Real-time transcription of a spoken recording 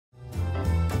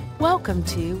Welcome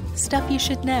to Stuff You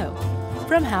Should Know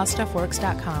from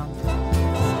HowStuffWorks.com.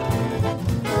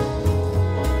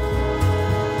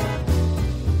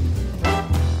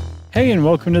 Hey, and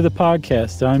welcome to the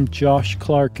podcast. I'm Josh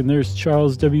Clark, and there's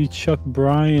Charles W. Chuck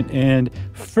Bryant, and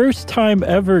first-time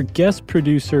ever guest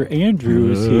producer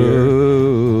Andrew is here.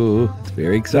 Ooh, it's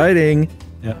very exciting.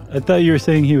 Yeah, I thought you were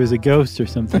saying he was a ghost or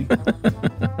something.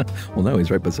 Well, no,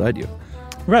 he's right beside you.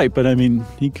 Right, but I mean,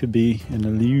 he could be an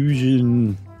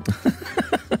illusion.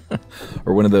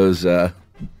 Or one of those,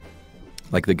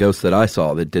 like the ghost that I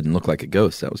saw that didn't look like a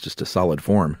ghost. That was just a solid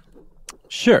form.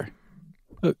 Sure.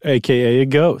 AKA a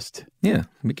ghost. Yeah,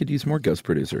 we could use more ghost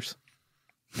producers.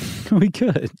 We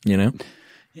could. You know?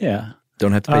 Yeah.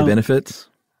 Don't have to pay benefits.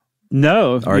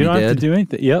 No, Already you don't dead. have to do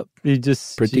anything. Yep. You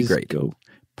just Great. Go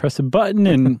press a button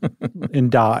and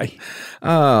and die.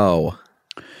 Oh.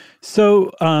 So,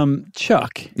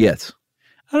 Chuck. Yes.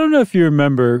 I don't know if you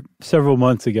remember several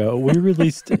months ago, we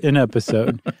released an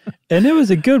episode, and it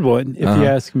was a good one, if you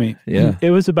ask me. Yeah.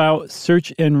 It was about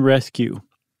search and rescue.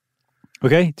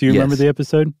 Okay? Do you remember the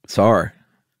episode? SAR.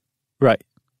 Right.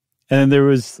 And there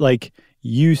was like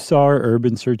USAR,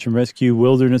 Urban Search and Rescue,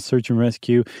 Wilderness Search and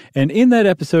Rescue. And in that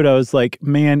episode, I was like,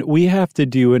 man, we have to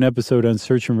do an episode on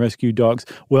search and rescue dogs.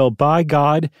 Well, by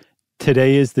God,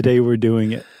 today is the day we're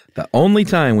doing it. The only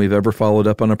time we've ever followed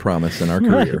up on a promise in our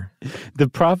career. Right. The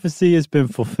prophecy has been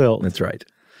fulfilled. That's right.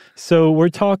 So we're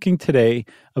talking today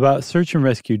about search and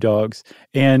rescue dogs.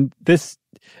 And this,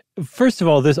 first of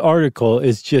all, this article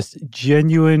is just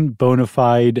genuine, bona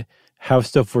fide How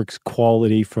Stuff Works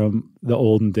quality from the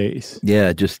olden days. Yeah,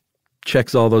 it just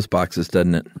checks all those boxes,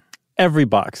 doesn't it? Every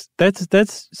box. That's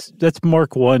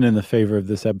Mark 1 in the favor of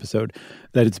this episode,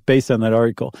 that it's based on that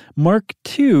article. Mark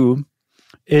 2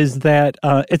 is that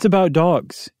it's about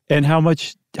dogs and how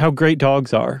great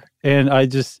dogs are. And I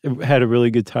just had a really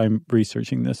good time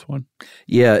researching this one.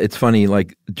 Yeah, it's funny,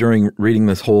 like during reading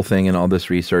this whole thing and all this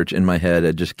research in my head,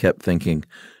 I just kept thinking,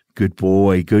 good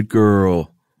boy, good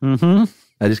girl. Mm-hmm.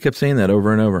 I just kept saying that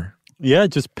over and over. Yeah,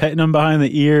 just petting them behind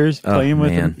the ears, playing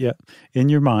with them. Yeah, in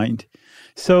your mind.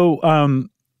 So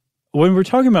when we're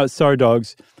talking about SAR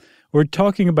dogs, we're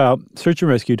talking about search and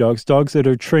rescue dogs that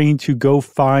are trained to go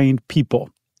find people,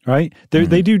 right?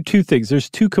 They do two things. There's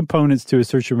two components to a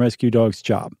search and rescue dog's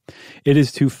job. It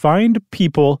is to find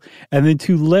people and then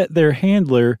to let their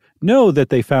handler know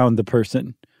that they found the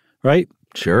person, right?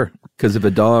 Sure. Because if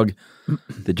a dog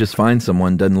that just finds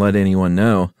someone doesn't let anyone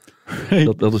know, right,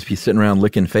 they'll just be sitting around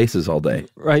licking faces all day.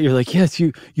 Right. You're like, yes,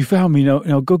 you found me.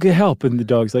 No, go get help. And the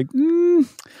dog's like,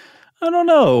 I don't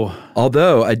know.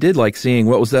 Although I did like seeing,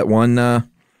 what was that one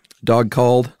dog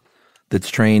called that's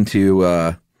trained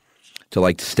to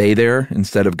like stay there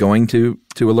instead of going to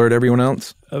alert everyone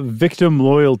else? Victim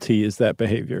loyalty is that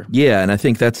behavior. Yeah, and I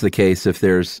think that's the case. If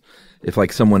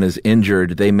like someone is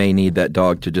injured, they may need that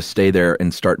dog to just stay there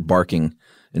and start barking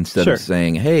instead of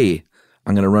saying, "Hey,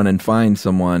 I'm going to run and find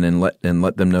someone and let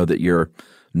them know that you're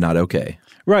not okay."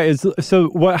 Right. So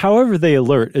however they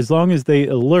alert, as long as they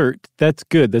alert, that's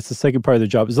good. That's the second part of their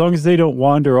job. As long as they don't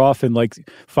wander off and like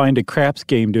find a craps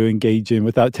game to engage in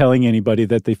without telling anybody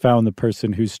that they found the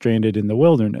person who's stranded in the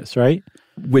wilderness, right?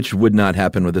 Which would not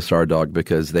happen with a SAR dog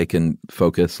because they can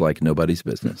focus like nobody's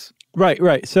business.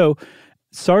 Right. So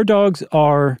SAR dogs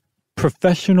are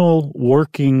professional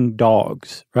working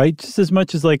dogs, right? Just as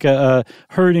much as like a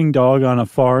herding dog on a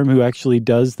farm who actually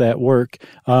does that work,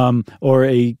 or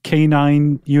a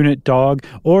canine unit dog,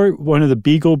 or one of the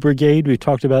Beagle Brigade. We've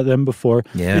talked about them before.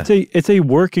 Yeah. It's a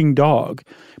working dog.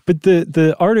 But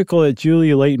the article that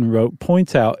Julia Layton wrote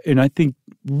points out, and I think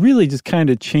really just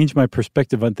kind of changed my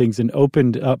perspective on things and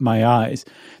opened up my eyes,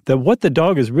 that what the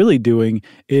dog is really doing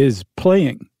is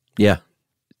playing. Yeah.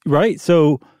 Right?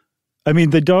 So I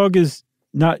mean, the dog is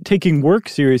not taking work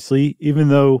seriously, even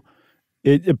though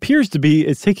it appears to be,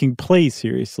 it's taking play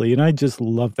seriously. And I just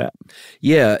love that.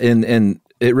 Yeah. And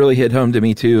it really hit home to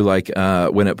me too. Like,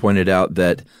 when it pointed out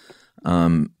that,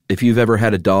 if you've ever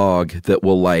had a dog that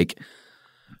will like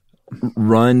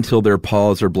run till their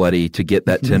paws are bloody to get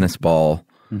that tennis ball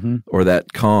or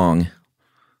that Kong.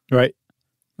 Right.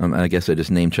 I guess I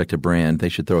just name-checked a brand. They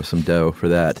should throw some dough for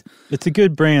that. It's a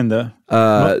good brand, though.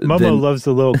 Momo loves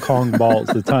the little Kong balls,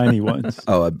 the tiny ones.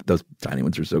 Oh, those tiny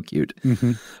ones are so cute.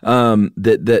 Mm-hmm.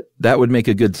 That would make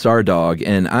a good SAR dog.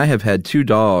 And I have had two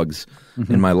dogs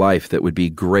in my life that would be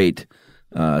great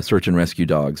search and rescue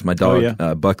dogs. My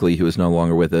dog, Buckley, who is no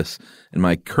longer with us, and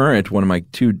one of my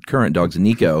two current dogs,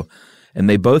 Nico. And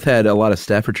they both had a lot of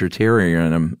Staffordshire Terrier in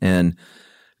them. And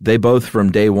they both,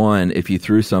 from day one, if you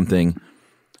threw something,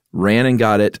 ran and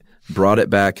got it, brought it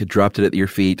back, dropped it at your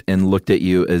feet, and looked at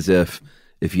you as if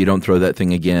if you don't throw that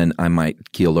thing again, I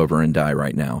might keel over and die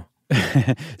right now.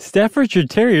 Staffordshire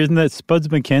Terrier, isn't that Spuds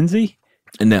MacKenzie?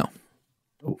 No.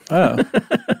 Oh.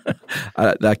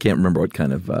 I can't remember what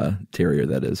kind of terrier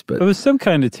that is. But it was some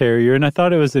kind of terrier, and I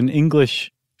thought it was an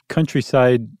English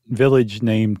countryside village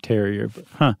named terrier.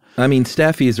 But, I mean,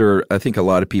 Staffies are, I think a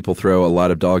lot of people throw a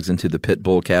lot of dogs into the pit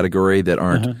bull category that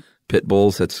aren't pit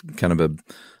bulls. That's kind of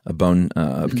a bone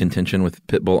of contention with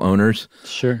pit bull owners.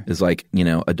 Sure. Is like,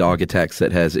 a dog attacks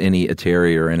that has a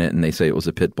terrier in it, and they say it was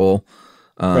a pit bull.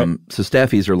 Right. So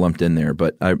Staffies are lumped in there,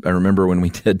 but I remember when we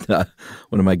did one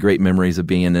of my great memories of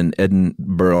being in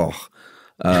Edinburgh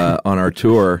on our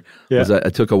tour was I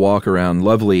took a walk around the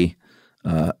lovely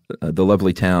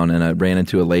town, and I ran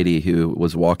into a lady who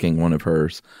was walking one of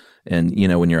hers. And,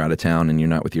 when you're out of town and you're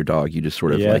not with your dog, you just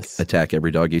sort of like attack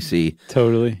every dog you see.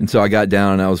 Totally. And so I got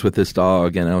down and I was with this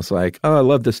dog, and I was like, oh, I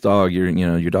love this dog.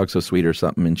 Your dog's so sweet or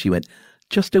something. And she went,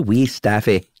 just a wee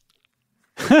Staffy.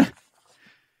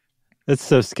 That's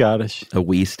so Scottish. A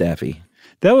wee Staffy.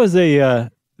 That was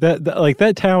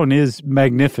that town is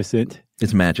magnificent.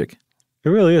 It's magic. It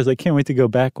really is. I can't wait to go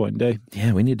back one day.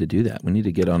 Yeah, we need to do that. We need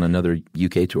to get on another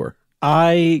UK tour.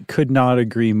 I could not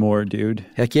agree more, dude.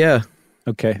 Heck yeah.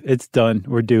 Okay, it's done.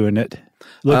 We're doing it.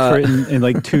 Look for it in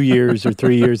like 2 years or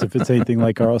 3 years if it's anything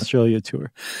like our Australia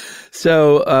tour.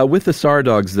 So with the SAR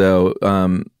dogs, though,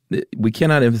 we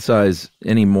cannot emphasize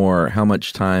anymore how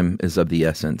much time is of the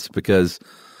essence, because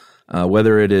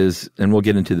whether it is, and we'll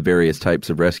get into the various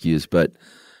types of rescues, but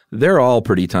they're all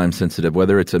pretty time sensitive,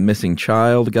 whether it's a missing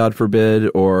child, God forbid,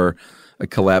 or a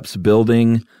collapsed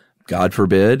building, God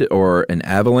forbid, or an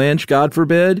avalanche, God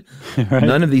forbid. Right.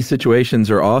 None of these situations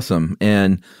are awesome.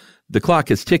 And the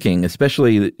clock is ticking,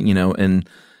 especially, in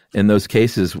those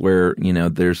cases where,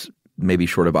 there's maybe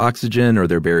short of oxygen or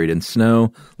they're buried in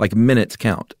snow, like minutes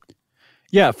count.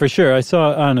 Yeah, for sure. I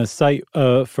saw on a site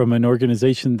from an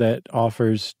organization that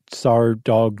offers SAR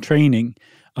dog training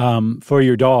for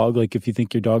your dog. Like if you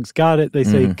think your dog's got it, they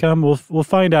say, come, we'll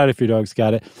find out if your dog's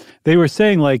got it. They were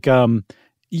saying like,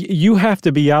 you have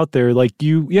to be out there. Like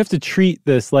you have to treat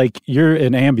this like you're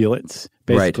an ambulance,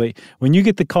 basically. Right. When you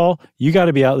get the call, you got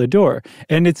to be out the door.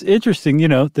 And it's interesting,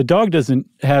 the dog doesn't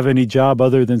have any job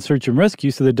other than search and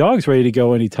rescue, so the dog's ready to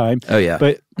go anytime. Oh, yeah.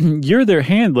 But you're their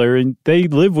handler, and they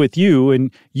live with you,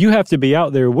 and you have to be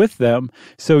out there with them.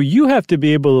 So you have to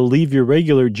be able to leave your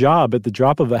regular job at the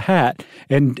drop of a hat.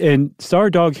 And SAR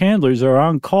dog handlers are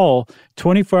on call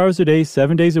 24 hours a day,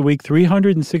 7 days a week,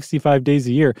 365 days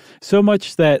a year. So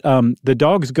much that the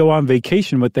dogs go on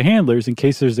vacation with the handlers in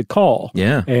case there's a call.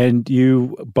 Yeah. And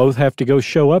you both have to go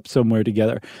show up somewhere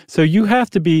together. So you have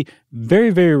to be very,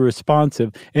 very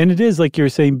responsive. And it is, like you're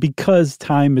saying, because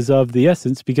time is of the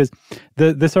essence, because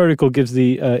this article gives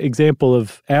the example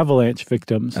of avalanche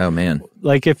victims. Oh, man.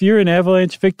 Like if you're an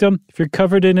avalanche victim, if you're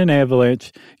covered in an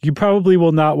avalanche, you probably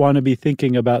will not want to be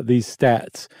thinking about these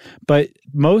stats. But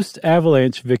most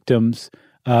avalanche victims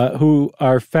who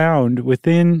are found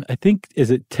within, I think,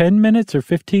 is it 10 minutes or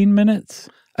 15 minutes?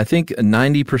 I think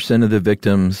 90% of the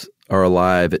victims are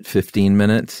alive at 15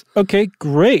 minutes. Okay,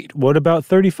 great. What about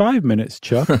 35 minutes,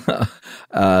 Chuck?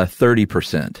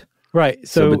 30%. Right.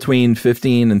 So between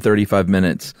 15 and 35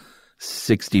 minutes,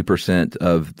 60%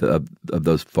 of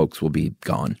those folks will be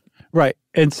gone. Right.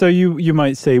 And so you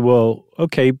might say, well,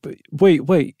 okay, but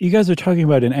wait, you guys are talking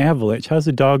about an avalanche. How's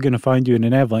a dog going to find you in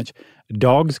an avalanche?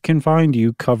 Dogs can find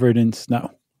you covered in snow.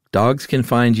 Dogs can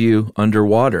find you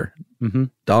underwater. Mm-hmm.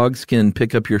 Dogs can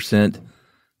pick up your scent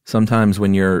sometimes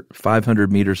when you're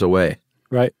 500 meters away.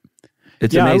 Right.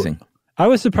 It's amazing. I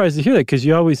was surprised to hear that, because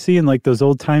you always see in like those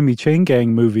old-timey chain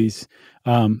gang movies,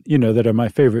 that are my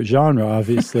favorite genre,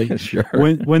 obviously. Sure.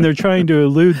 When they're trying to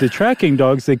elude the tracking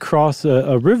dogs, they cross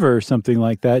a river or something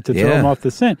like that to throw them off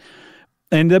the scent.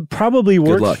 And that probably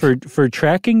works for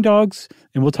tracking dogs,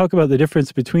 and we'll talk about the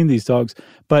difference between these dogs.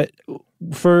 But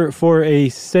for a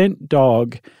scent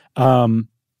dog,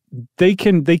 they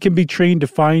can be trained to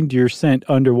find your scent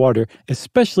underwater,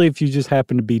 especially if you just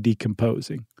happen to be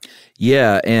decomposing.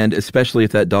 Yeah, and especially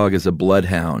if that dog is a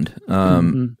bloodhound.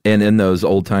 And in those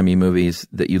old-timey movies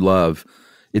that you love,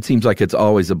 it seems like it's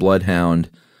always a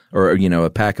bloodhound or, a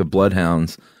pack of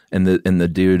bloodhounds, and the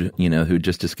dude, who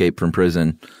just escaped from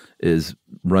prison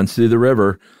runs through the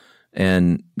river.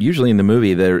 And usually in the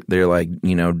movie, they're like,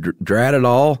 drat it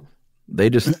all. They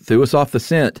just threw us off the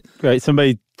scent. Right.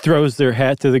 Somebody throws their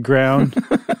hat to the ground.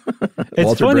 It's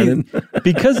Walter funny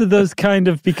because of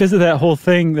that whole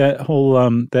thing,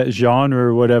 that genre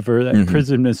or whatever, that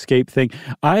prison escape thing.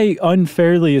 I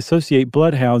unfairly associate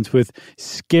bloodhounds with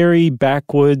scary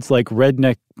backwoods, like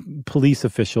redneck police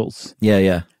officials. Yeah,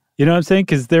 yeah. You know what I'm saying?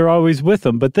 Because they're always with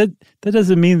them. But that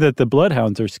doesn't mean that the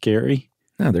bloodhounds are scary.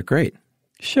 No, they're great.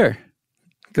 Sure.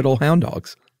 Good old hound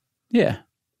dogs. Yeah.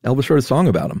 Elvis wrote a song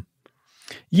about them.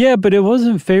 Yeah, but it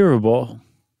wasn't favorable.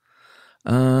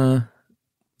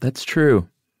 That's true.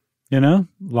 You know,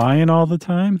 lying all the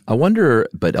time. I wonder,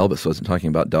 but Elvis wasn't talking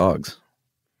about dogs.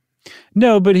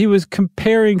 No, but he was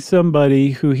comparing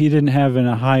somebody who he didn't have in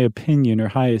a high opinion or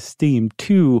high esteem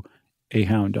to a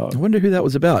hound dog. I wonder who that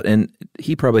was about. And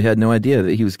he probably had no idea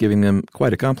that he was giving them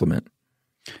quite a compliment.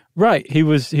 Right. He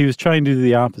was trying to do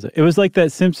the opposite. It was like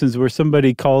that Simpsons where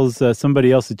somebody calls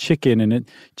somebody else a chicken, and a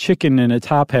chicken in a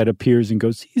top hat appears and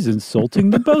goes, he's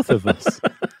insulting the both of us.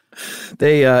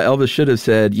 Elvis should have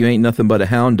said, you ain't nothing but a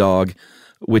hound dog,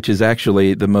 which is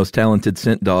actually the most talented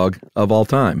scent dog of all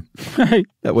time. Right.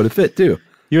 That would have fit, too.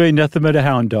 You ain't nothing but a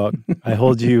hound dog. I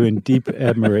hold you in deep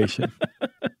admiration.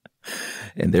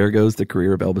 And there goes the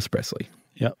career of Elvis Presley.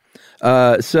 Yep.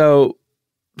 So,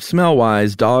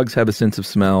 smell-wise, dogs have a sense of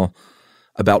smell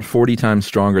about 40 times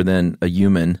stronger than a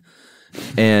human.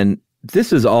 And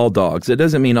this is all dogs. It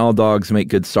doesn't mean all dogs make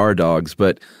good SAR dogs,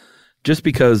 but just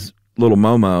because little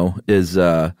Momo is,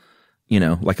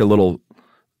 like a little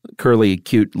curly,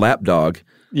 cute lap dog,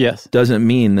 yes, doesn't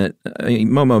mean that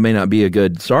Momo may not be a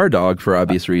good SAR dog for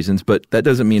obvious reasons, but that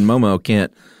doesn't mean Momo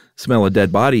can't smell a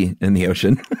dead body in the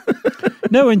ocean.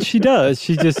 No, and she does.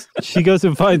 She goes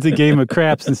and finds a game of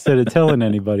craps instead of telling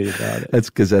anybody about it. That's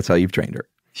because that's how you've trained her.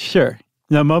 Sure.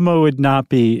 Now, Momo would not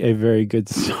be a very good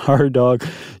SAR dog.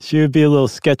 She would be a little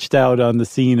sketched out on the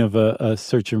scene of a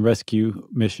search and rescue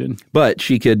mission. But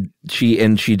she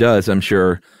does, I'm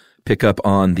sure, pick up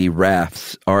on the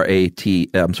RAFTS,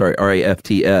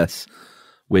 RAFTS,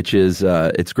 which is,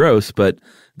 it's gross, but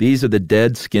these are the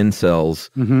dead skin cells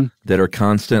that are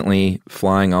constantly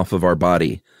flying off of our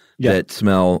body that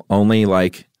smell only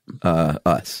like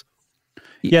us.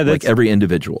 Yeah, like every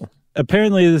individual.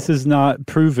 Apparently, this is not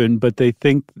proven, but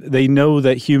they know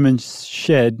that humans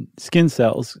shed skin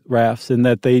cells, RAFs, and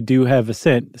that they do have a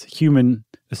scent,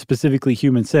 a specifically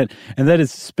human scent, and that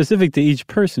is specific to each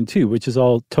person too, which is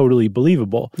all totally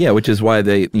believable. Yeah, which is why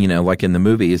they, like in the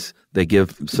movies, they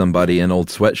give somebody an old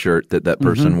sweatshirt that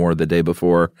person wore the day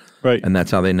before, right? And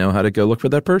that's how they know how to go look for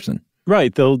that person.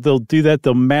 Right. They'll do that.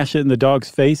 They'll mash it in the dog's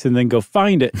face and then go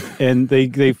find it. And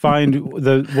they find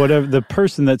the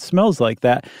person that smells like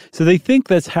that. So they think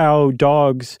that's how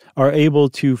dogs are able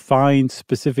to find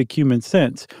specific human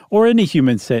scents or any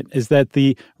human scent, is that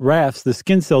the RAFs, the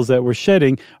skin cells that we're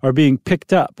shedding, are being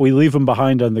picked up. We leave them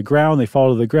behind on the ground. They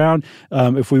fall to the ground.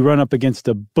 If we run up against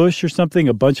a bush or something,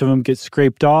 a bunch of them get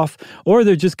scraped off, or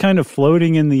they're just kind of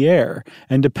floating in the air.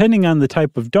 And depending on the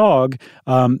type of dog,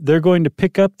 they're going to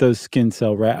pick up those skin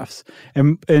cell RAFs.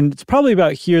 And it's probably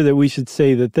about here that we should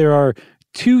say that there are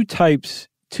two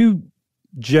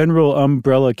general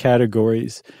umbrella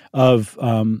categories of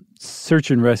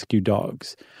search and rescue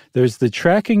dogs. There's the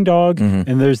tracking dog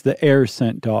and there's the air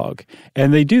scent dog.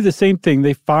 And they do the same thing.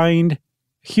 They find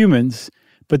humans,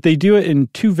 but they do it in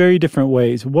two very different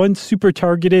ways. One super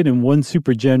targeted and one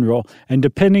super general. And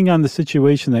depending on the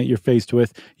situation that you're faced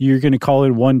with, you're going to call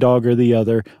in one dog or the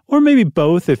other, or maybe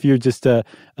both if you're just a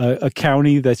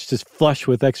county that's just flush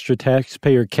with extra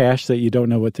taxpayer cash that you don't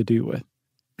know what to do with.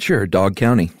 Sure, dog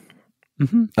county.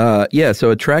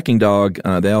 So a tracking dog,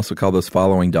 they also call those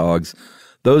following dogs.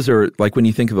 Those are like when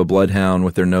you think of a bloodhound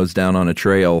with their nose down on a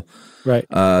trail. Right.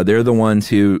 They're the ones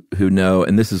who know,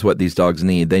 and this is what these dogs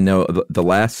need. They know the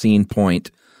last seen point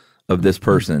of this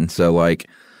person. So like,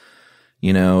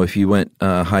 if you went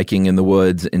hiking in the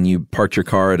woods and you parked your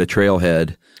car at a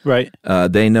trailhead, right?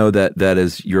 They know that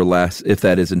is your last, if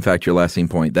that is in fact your last seen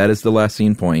point. That is the last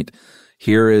seen point.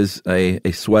 Here is a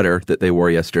sweater that they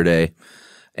wore yesterday,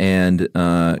 and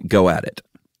go at it.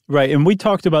 Right. And we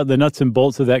talked about the nuts and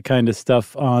bolts of that kind of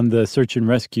stuff on the search and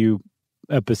rescue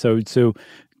episode. So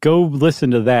go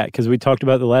listen to that, because we talked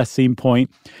about the last scene point,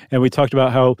 and we talked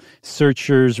about how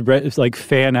searchers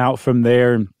fan out from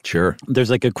there. And sure. There's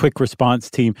like a quick response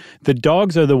team. The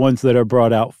dogs are the ones that are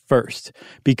brought out first,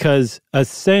 because a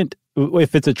scent,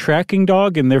 if it's a tracking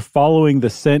dog and they're following the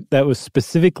scent that was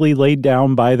specifically laid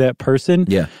down by that person,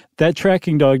 that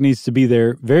tracking dog needs to be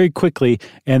there very quickly,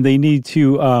 and they need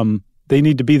to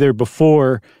be there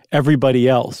before everybody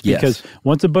else, because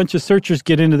once a bunch of searchers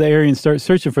get into the area and start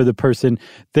searching for the person,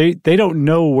 they don't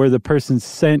know where the person's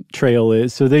scent trail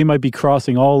is, so they might be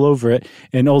crossing all over it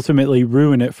and ultimately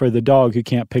ruin it for the dog who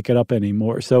can't pick it up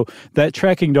anymore. So that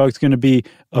tracking dog's going to be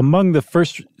among the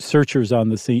first searchers on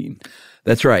the scene.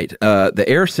 That's right. The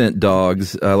air scent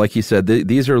dogs, like you said,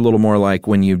 these are a little more like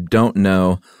when you don't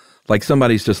know, like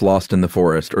somebody's just lost in the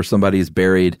forest or somebody's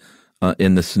buried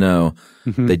in the snow.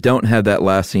 Mm-hmm. They don't have that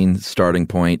lasting starting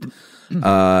point.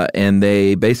 And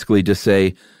they basically just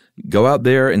say, go out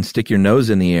there and stick your nose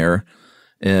in the air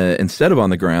instead of on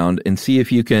the ground and see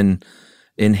if you can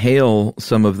inhale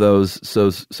some of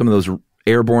those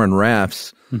airborne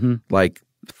rafts, mm-hmm. like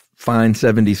fine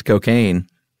 70s cocaine.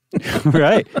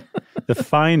 Right. The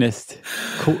finest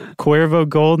Cuervo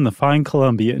Gold and the fine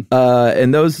Colombian.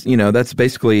 And those, that's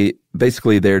basically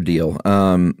their deal.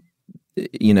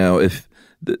 If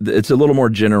it's a little more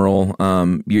general,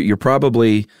 you're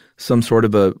probably some sort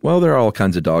of there are all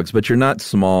kinds of dogs, but you're not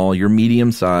small, you're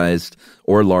medium-sized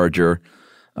or larger.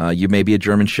 You may be a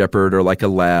German Shepherd or like a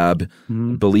Lab.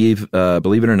 Mm-hmm. Believe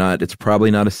it or not, it's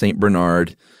probably not a Saint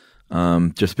Bernard,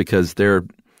 just because they're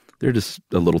just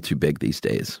a little too big these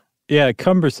days. Yeah,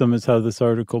 cumbersome is how this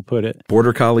article put it.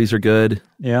 Border Collies are good.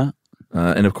 Yeah.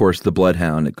 And of course the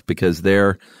Bloodhound, because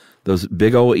they're those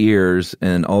big old ears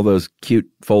and all those cute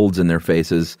folds in their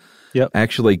faces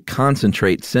actually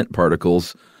concentrate scent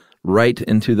particles right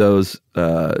into those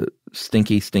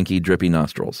stinky, drippy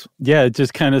nostrils. Yeah, it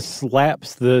just kind of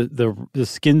slaps the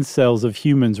skin cells of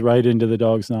humans right into the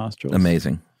dog's nostrils.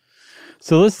 Amazing.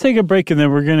 So let's take a break, and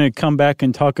then we're going to come back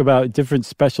and talk about different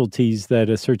specialties that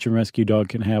a search and rescue dog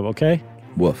can have, okay?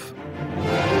 Woof.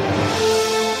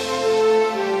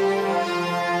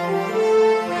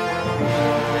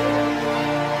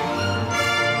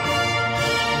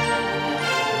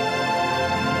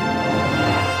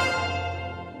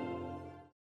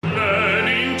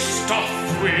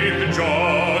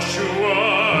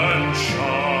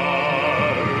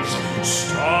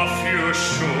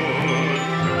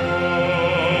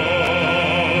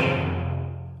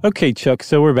 Okay, Chuck,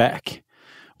 so we're back.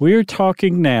 We're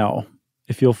talking now,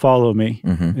 if you'll follow me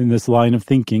in this line of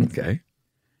thinking,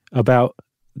 about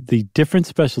the different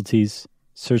specialties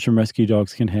search and rescue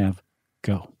dogs can have.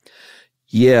 Go.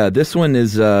 Yeah, this one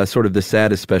is sort of the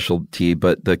saddest specialty,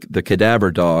 but the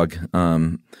cadaver dog,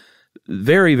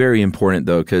 very, very important,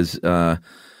 though, because,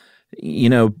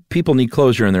 people need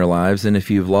closure in their lives, and if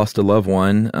you've lost a loved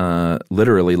one,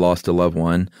 literally lost a loved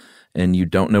one, and you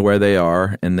don't know where they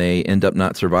are, and they end up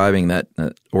not surviving that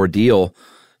ordeal,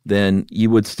 then you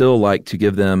would still like to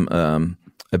give them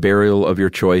a burial of your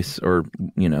choice, or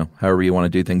however you want to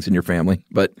do things in your family.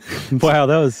 But wow,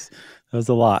 that was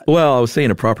a lot. Well, I was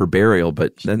saying a proper burial,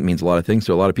 but that means a lot of things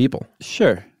to a lot of people.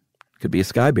 Sure, could be a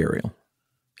sky burial.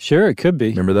 Sure, it could be.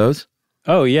 Remember those?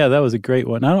 Oh yeah, that was a great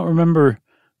one. I don't remember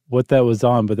what that was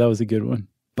on, but that was a good one.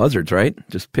 Buzzards, right?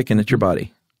 Just picking at your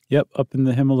body. Yep, up in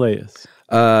the Himalayas.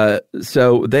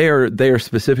 So they are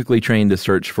specifically trained to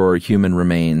search for human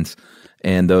remains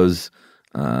and those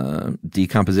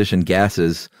decomposition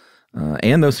gases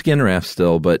and those skin rafts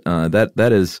still. But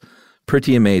that is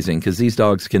pretty amazing because these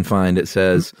dogs can find, it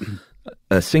says,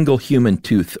 a single human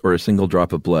tooth or a single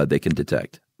drop of blood they can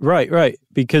detect. Right.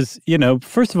 Because,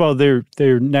 first of all, they're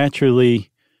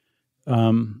naturally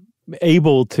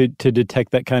able to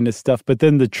detect that kind of stuff. But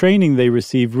then the training they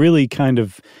receive really kind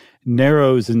of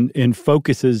narrows and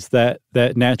focuses that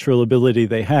natural ability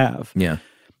they have. Yeah.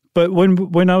 But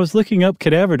when I was looking up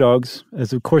cadaver dogs,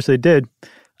 as of course I did,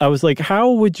 I was like,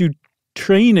 how would you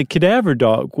train a cadaver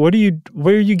dog? Where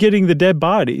are you getting the dead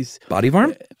bodies? Body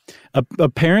farm?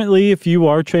 Apparently, if you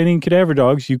are training cadaver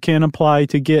dogs, you can apply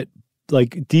to get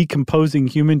like decomposing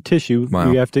human tissue.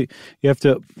 Wow. You have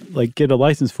to like get a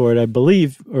license for it, I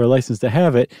believe, or a license to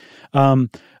have it.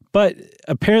 But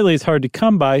apparently it's hard to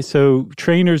come by, so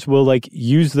trainers will like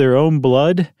use their own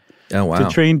blood to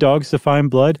train dogs to find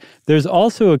blood. There's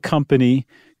also a company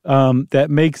that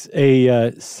makes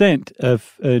a scent,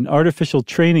 of an artificial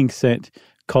training scent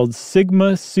called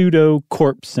Sigma Pseudo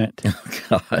Corpse Scent. Oh,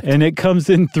 God. And it comes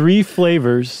in 3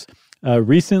 flavors,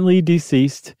 recently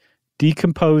deceased,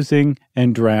 decomposing,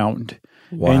 and drowned.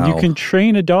 Wow. And you can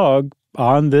train a dog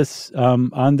on this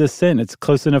scent. It's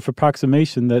close enough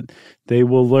approximation that they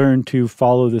will learn to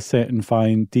follow the scent and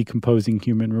find decomposing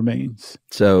human remains.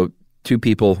 So 2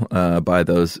 people buy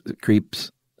those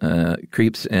creeps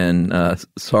and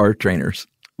SAR trainers.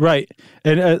 Right.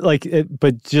 And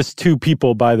but just 2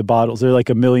 people buy the bottles. They're like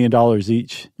 $1 million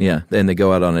each. Yeah. And they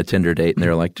go out on a Tinder date and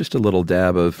they're like, just a little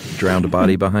dab of drowned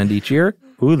body behind each ear.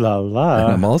 Ooh la la.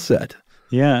 And I'm all set.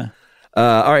 Yeah.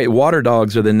 All right, water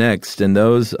dogs are the next, and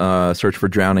those search for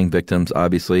drowning victims,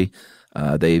 obviously.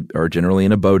 They are generally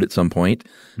in a boat at some point,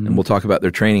 and we'll talk about their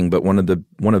training, but one of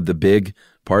the big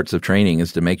parts of training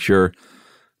is to make sure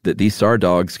that these SAR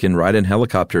dogs can ride in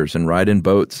helicopters and ride in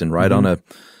boats and ride on a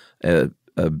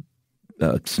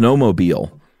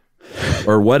snowmobile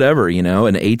or whatever, an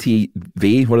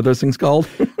ATV. What are those things called?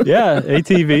 Yeah,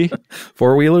 ATV.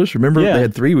 Four-wheelers. Remember they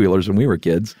had three-wheelers when we were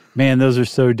kids. Man, those are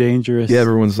so dangerous. Yeah,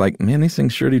 everyone's like, man, these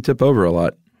things sure do tip over a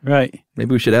lot. Right.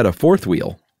 Maybe we should add a fourth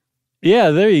wheel.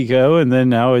 Yeah, there you go. And then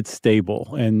now it's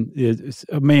stable. And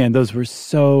man, those were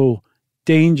so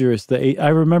dangerous. I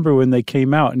remember when they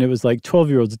came out, and it was like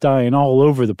 12-year-olds dying all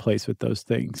over the place with those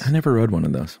things. I never rode one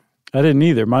of those. I didn't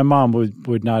either. My mom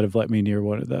would not have let me near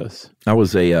one of those. I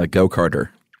was a go-karter.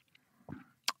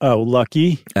 Oh,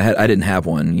 lucky. I didn't have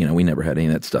one. We never had any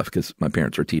of that stuff because my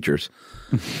parents were teachers.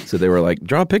 So they were like,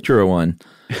 draw a picture of one.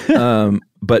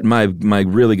 But my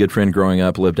really good friend growing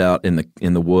up lived out in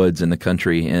the woods in the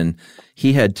country, and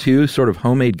he had two sort of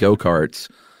homemade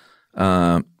go-karts.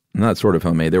 Not sort of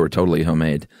homemade; they were totally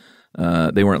homemade.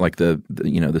 They weren't like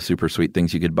the super sweet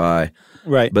things you could buy,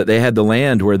 right? But they had the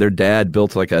land where their dad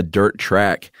built like a dirt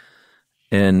track,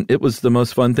 and it was the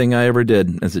most fun thing I ever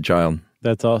did as a child.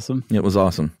 That's awesome. It was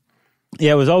awesome.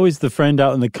 Yeah, it was always the friend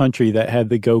out in the country that had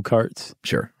the go-karts.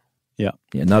 Sure. Yeah,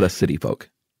 not a city folk.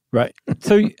 Right.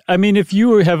 So, I mean, if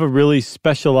you have a really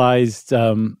specialized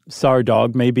SAR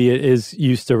dog, maybe it is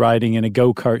used to riding in a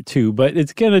go-kart too, but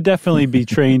it's going to definitely be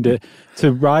trained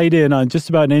to ride in on just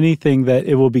about anything that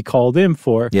it will be called in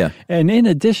for. Yeah. And in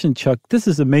addition, Chuck, this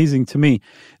is amazing to me.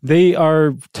 They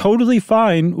are totally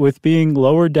fine with being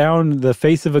lowered down the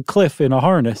face of a cliff in a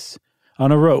harness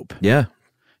on a rope. Yeah.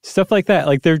 Stuff like that.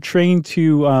 Like they're trained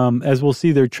to, as we'll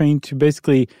see, they're trained to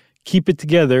basically keep it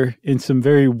together in some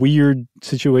very weird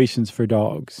situations for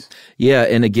dogs. Yeah,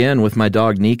 and again, with my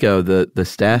dog Nico, the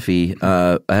Staffy,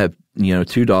 I have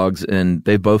two dogs, and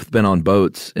they've both been on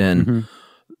boats. And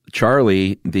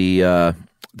Charlie, the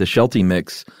Sheltie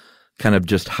mix, kind of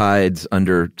just hides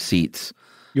under seats.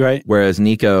 Right. Whereas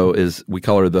Nico we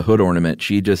call her the hood ornament.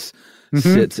 She just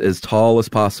sits as tall as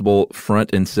possible,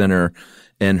 front and center,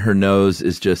 and her nose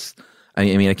is just. I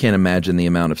mean, I can't imagine the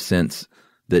amount of scents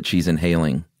that she's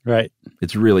inhaling. Right.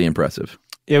 It's really impressive.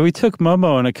 Yeah, we took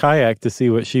Momo in a kayak to see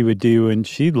what she would do, and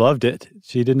she loved it.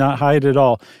 She did not hide at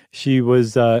all. She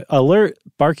was alert,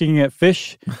 barking at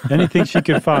fish, anything she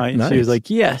could find. Nice. She was like,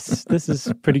 yes, this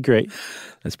is pretty great.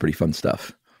 That's pretty fun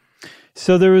stuff.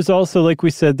 So there was also, like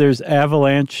we said, there's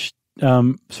avalanche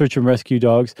search and rescue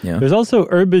dogs. Yeah. There's also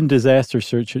urban disaster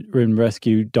search and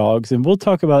rescue dogs, and we'll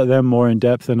talk about them more in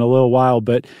depth in a little while,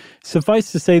 but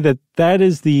suffice to say that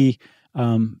is the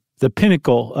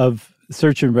pinnacle of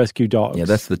search and rescue dogs. Yeah,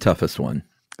 that's the toughest one.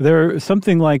 There are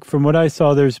something like, from what I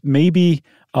saw, there's maybe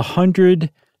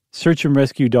 100 search and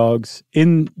rescue dogs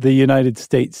in the United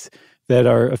States that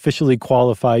are officially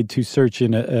qualified to search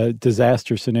in a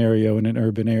disaster scenario in an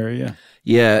urban area.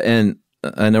 Yeah, and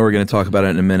I know we're going to talk about it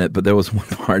in a minute, but there was one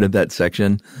part of that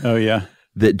section. Oh, yeah.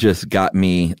 That just got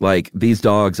me. Like, these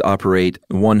dogs operate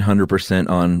 100%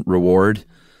 on reward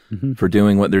for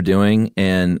doing what they're doing,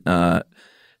 and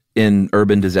in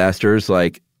urban disasters,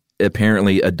 like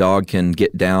apparently a dog can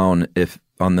get down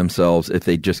on themselves if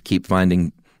they just keep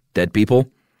finding dead people.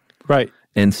 Right.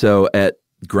 And so at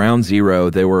ground zero,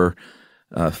 there were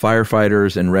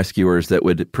firefighters and rescuers that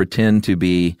would pretend to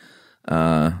be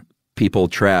people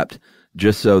trapped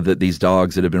just so that these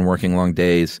dogs that have been working long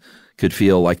days could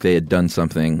feel like they had done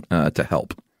something to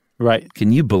help. Right.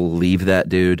 Can you believe that,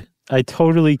 dude? I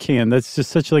totally can. That's just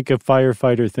such like a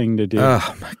firefighter thing to do.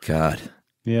 Oh, my God.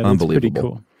 Yeah, that's pretty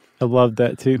cool. I love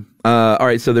that too. All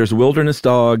right, so there's wilderness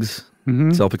dogs,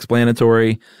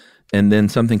 self-explanatory, and then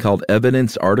something called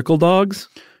evidence article dogs.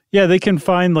 Yeah, they can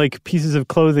find like pieces of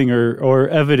clothing or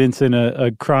evidence in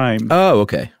a crime. Oh,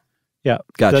 okay. Yeah.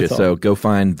 Gotcha. So go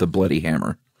find the bloody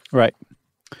hammer. Right.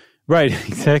 Right,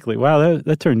 exactly. Wow,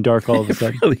 that turned dark all of a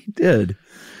sudden. It really did.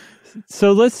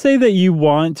 So let's say that you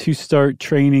want to start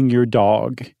training your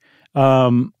dog.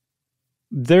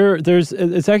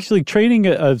 It's actually training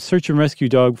a search and rescue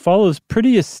dog follows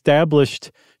pretty established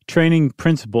training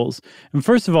principles. And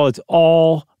first of all, it's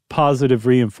all positive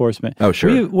reinforcement. Oh,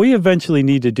 sure. We eventually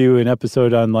need to do an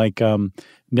episode on like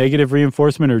negative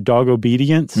reinforcement or dog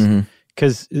obedience,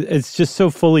 because it's just so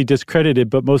fully discredited,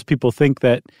 but most people think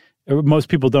that, or most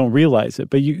people don't realize it.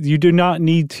 But you do not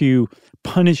need to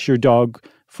punish your dog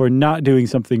for not doing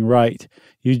something right.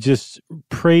 You just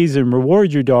praise and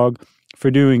reward your dog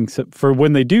for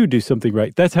when they do something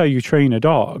right. That's how you train a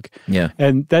dog. Yeah.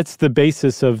 And that's the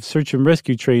basis of search and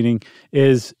rescue training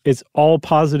is it's all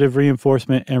positive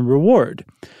reinforcement and reward.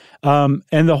 And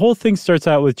the whole thing starts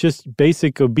out with just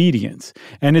basic obedience.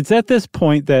 And it's at this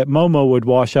point that Momo would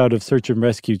wash out of search and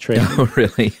rescue training. Oh,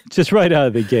 really? Just right out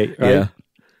of the gate, right? Yeah.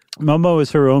 Momo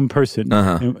is her own person,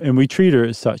 and we treat her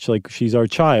as such, like she's our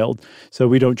child. So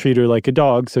we don't treat her like a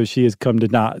dog. So she has come to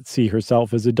not see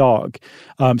herself as a dog.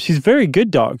 She's a very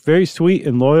good dog, very sweet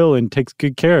and loyal, and takes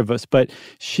good care of us. But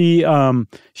she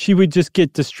would just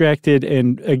get distracted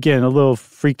and, again, a little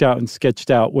freaked out and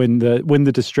sketched out when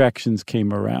the distractions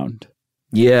came around.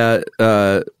 Yeah,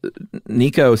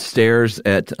 Nico stares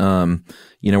at.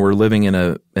 We're living in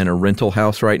a rental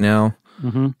house right now.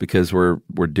 Mm-hmm. Because we're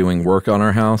doing work on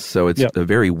our house, so it's a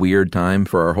very weird time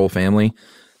for our whole family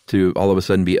to all of a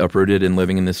sudden be uprooted and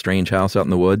living in this strange house out in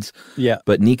the woods. Yeah.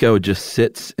 But Nico just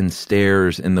sits and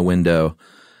stares in the window,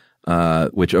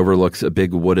 which overlooks a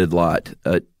big wooded lot.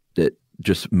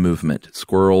 Just movement,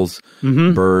 squirrels,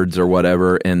 birds, or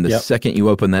whatever. And the second you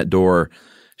open that door,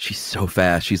 she's so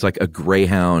fast. She's like a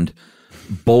greyhound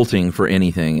bolting for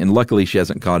anything. And luckily, she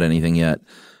hasn't caught anything yet.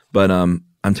 But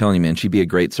I'm telling you, man, she'd be a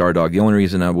great SAR dog. The only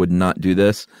reason I would not do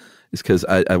this is because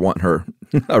I want her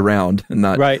around and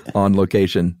not on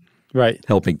location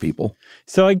helping people.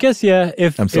 So I guess,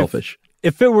 I'm selfish.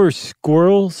 If it were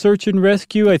squirrel search and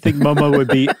rescue, I think Momo would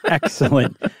be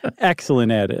excellent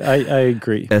at it. I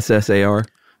agree. SSAR?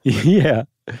 Yeah.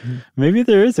 Maybe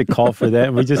there is a call for that,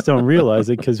 and we just don't realize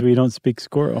it because we don't speak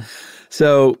squirrel.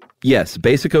 So, yes,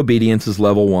 basic obedience is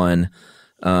level 1.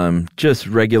 Just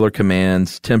regular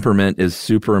commands. Temperament is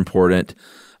super important.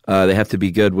 They have to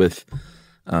be good with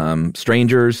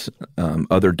strangers,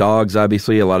 other dogs,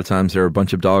 obviously. A lot of times there are a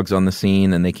bunch of dogs on the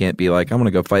scene, and they can't be like, I'm going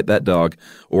to go fight that dog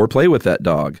or play with that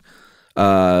dog.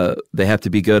 They have to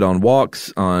be good on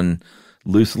walks, on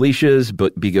loose leashes,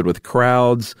 but be good with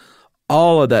crowds.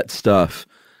 All of that stuff,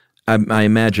 I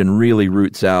imagine, really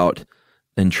roots out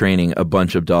in training a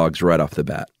bunch of dogs right off the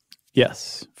bat.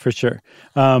 Yes, for sure.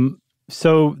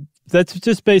 So that's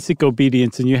just basic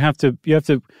obedience, and you have to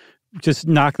just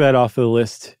knock that off the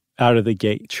list out of the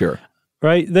gate. Sure.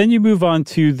 Right? Then you move on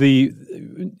to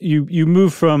you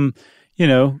move from,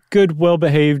 good,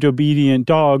 well-behaved, obedient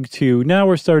dog to now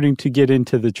we're starting to get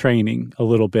into the training a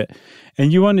little bit.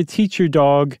 And you want to teach your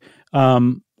dog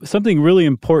something really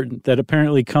important that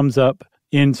apparently comes up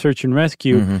in search and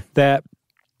rescue, that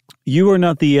you are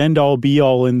not the end-all,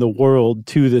 be-all in the world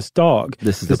to this dog.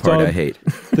 This is the part I hate.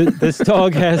 This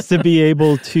dog has to be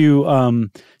able to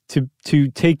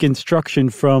take instruction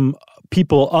from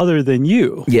people other than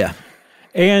you. Yeah.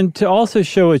 And to also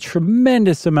show a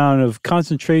tremendous amount of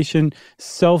concentration,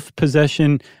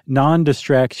 self-possession,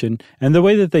 non-distraction. And the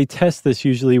way that they test this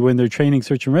usually when they're training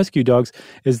search and rescue dogs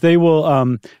is they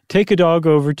will take a dog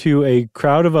over to a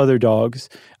crowd of other dogs,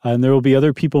 and there will be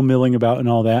other people milling about and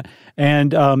all that.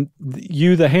 And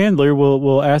you, the handler,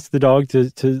 will ask the dog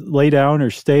to lay down or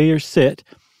stay or sit.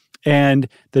 And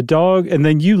the dog, and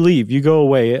then you leave, you go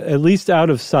away, at least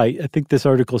out of sight. I think this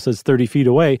article says 30 feet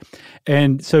away.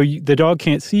 And so the dog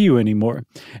can't see you anymore.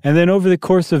 And then over the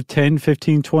course of 10,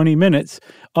 15, 20 minutes,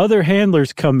 other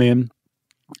handlers come in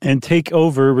and take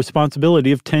over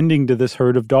responsibility of tending to this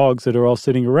herd of dogs that are all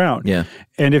sitting around. Yeah.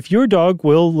 And if your dog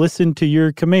will listen to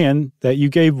your command that you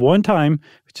gave one time,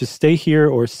 which is stay here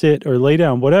or sit or lay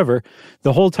down, whatever,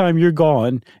 the whole time you're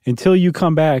gone until you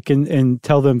come back and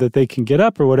tell them that they can get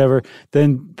up or whatever,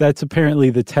 then that's apparently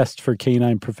the test for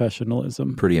canine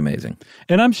professionalism. Pretty amazing.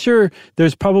 And I'm sure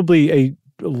there's probably a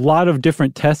lot of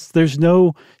different tests. There's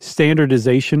no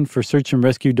standardization for search and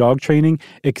rescue dog training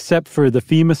except for the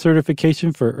FEMA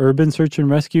certification for urban search and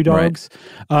rescue dogs.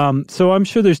 Right. So I'm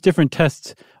sure there's different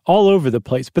tests all over the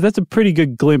place, but that's a pretty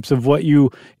good glimpse of what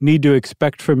you need to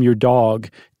expect from your dog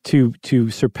to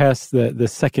surpass the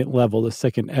second level, the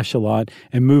second echelon,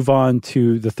 and move on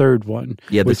to the third one.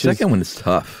 Yeah, the second one is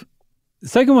tough. The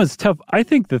second one's tough. I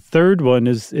think the third one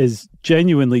is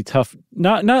genuinely tough.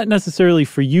 Not necessarily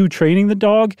for you training the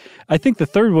dog. I think the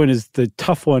third one is the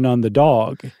tough one on the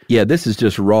dog. Yeah, this is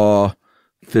just raw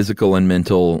physical and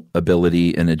mental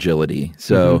ability and agility.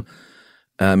 So,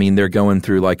 I mean, they're going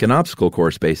through like an obstacle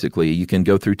course, basically. You can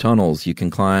go through tunnels. You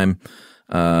can climb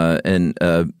an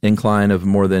incline of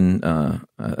more than,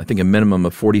 I think, a minimum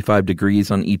of 45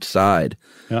 degrees on each side,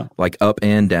 like up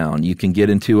and down. You can get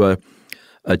into a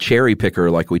cherry picker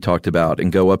like we talked about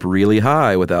and go up really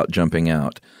high without jumping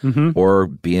out, or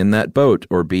be in that boat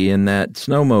or be in that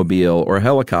snowmobile or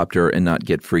helicopter and not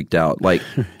get freaked out. Like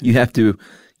you have to,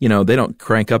 they don't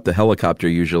crank up the helicopter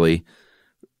usually.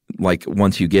 Like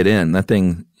once you get in that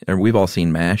thing, and we've all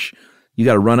seen MASH, you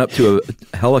got to run up to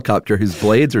a helicopter whose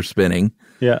blades are spinning.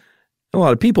 Yeah. A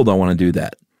lot of people don't want to do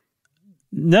that.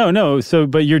 No. So,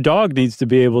 but your dog needs to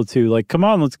be able to, like, come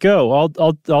on, let's go.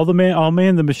 I'll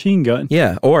man the machine gun.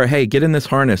 Yeah. Or, hey, get in this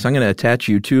harness. I'm going to attach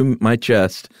you to my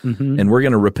chest, and we're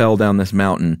going to rappel down this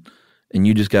mountain, and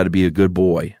you just got to be a good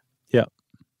boy. Yeah.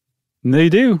 They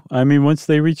do. I mean, once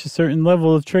they reach a certain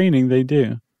level of training, they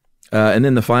do. And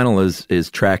then the final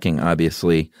is tracking,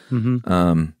 obviously.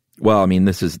 Mm-hmm. Well, I mean,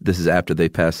 this is after they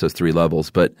pass those 3 levels,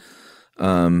 but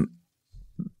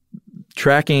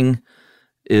tracking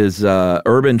is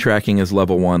urban tracking is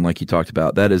level 1, like you talked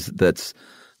about. That's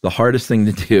the hardest thing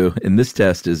to do, and this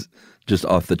test is just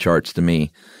off the charts to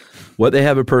me. What they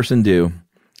have a person do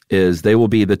is they will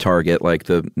be the target, like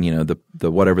the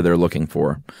whatever they're looking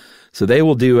for. So they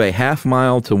will do a half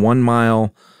mile to 1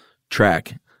 mile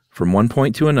track from one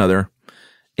point to another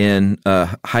in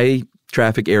a high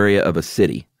traffic area of a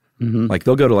city. Mm-hmm. Like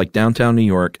they'll go to like downtown New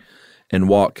York and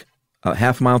walk a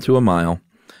half mile to a mile.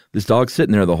 This dog's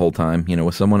sitting there the whole time,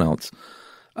 with someone else.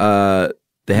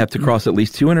 They have to cross at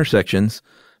least 2 intersections,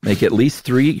 make at least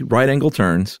 3 right angle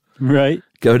turns. Right.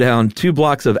 Go down 2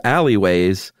 blocks of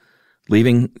alleyways,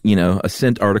 leaving, a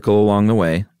scent article along the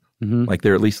way. Mm-hmm. Like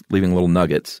they're at least leaving little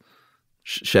nuggets,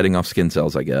 shedding off skin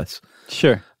cells, I guess.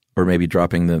 Sure. Or maybe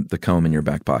dropping the comb in your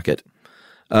back pocket.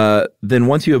 Then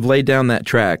once you have laid down that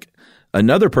track,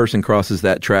 another person crosses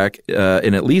that track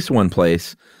in at least one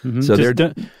place. Mm-hmm. So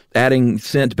they're adding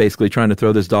scent, basically trying to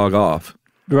throw this dog off.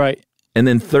 Right. And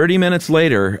then 30 minutes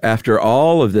later, after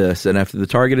all of this, and after the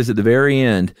target is at the very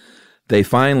end, they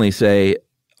finally say,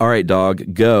 all right,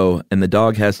 dog, go. And the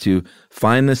dog has to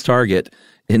find this target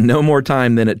in no more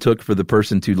time than it took for the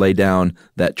person to lay down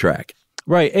that track.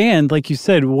 Right. And like you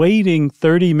said, waiting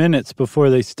 30 minutes before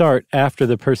they start after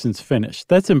the person's finished.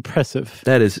 That's impressive.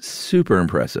 That is super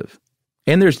impressive.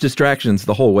 And there's distractions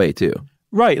the whole way, too.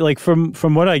 Right. Like from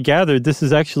what I gathered, this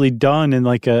is actually done in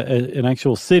like an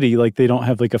actual city. Like they don't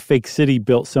have like a fake city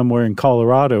built somewhere in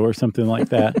Colorado or something like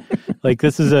that. Like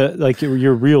this is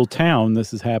your real town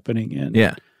this is happening in.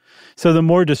 Yeah. So the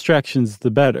more distractions,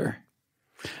 the better.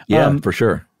 Yeah, for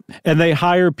sure. And they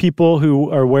hire people who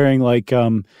are wearing like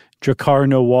Dracar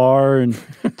Noir and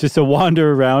just to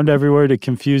wander around everywhere to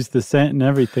confuse the scent and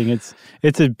everything.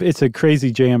 It's a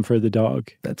crazy jam for the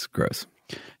dog. That's gross.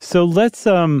 So let's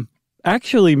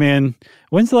actually, man,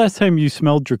 when's the last time you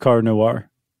smelled Dracar Noir?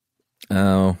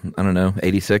 Oh, I don't know,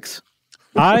 86?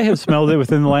 I have smelled it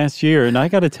within the last year, and I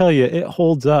got to tell you, it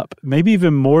holds up. Maybe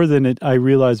even more than I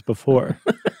realized before.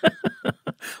 Well,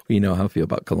 you know how I feel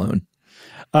about cologne.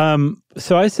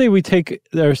 So I say we take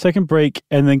our second break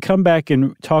and then come back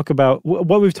and talk about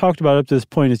what we've talked about up to this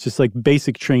point is just like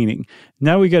basic training.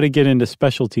 Now we got to get into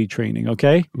specialty training,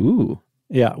 okay? Ooh.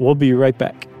 Yeah, we'll be right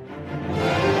back.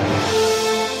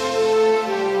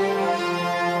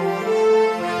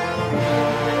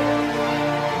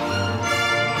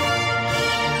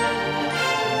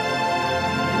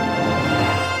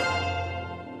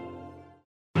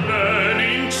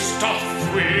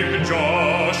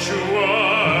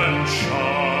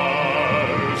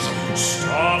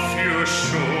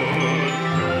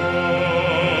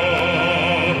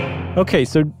 Okay,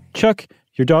 so Chuck,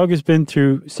 your dog has been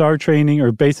through SAR training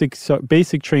or basic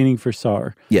training for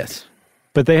SAR. Yes.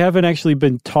 But they haven't actually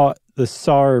been taught the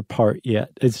SAR part yet.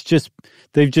 It's just,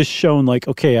 they've just shown like,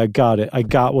 okay, I got it. I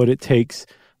got what it takes.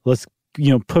 Let's,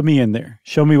 put me in there.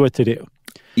 Show me what to do.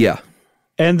 Yeah.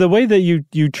 And the way that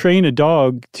you train a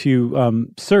dog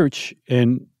to search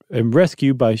and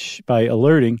rescue by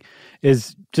alerting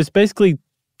is just basically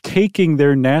taking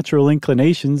their natural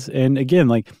inclinations and, again,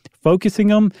 like focusing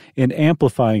them and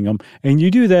amplifying them. And you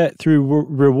do that through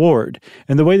reward.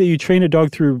 And the way that you train a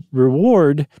dog through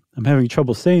reward, I'm having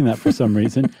trouble saying that for some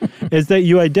reason, is that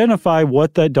you identify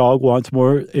what that dog wants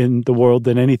more in the world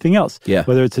than anything else. Yeah.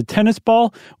 Whether it's a tennis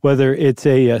ball, whether it's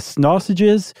a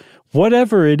sausages,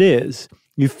 whatever it is,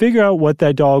 you figure out what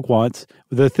that dog wants,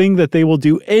 the thing that they will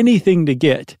do anything to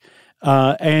get.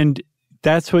 And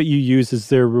that's what you use as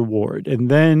their reward. And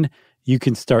then you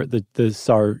can start the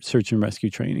SAR search and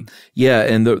rescue training. Yeah,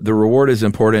 and the reward is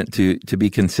important to be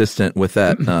consistent with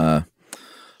that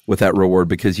reward,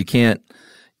 because you can't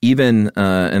even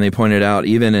and they pointed out,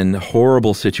 even in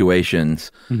horrible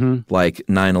situations like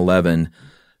 9/11,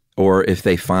 or if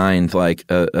they find like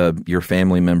your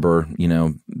family member,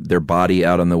 their body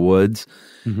out in the woods,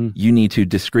 you need to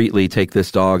discreetly take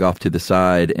this dog off to the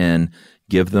side and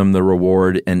give them the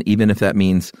reward. And even if that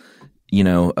means,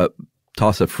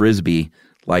 toss a Frisbee,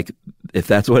 like if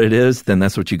that's what it is, then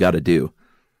that's what you got to do.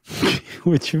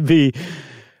 Which would be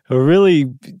a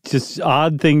really just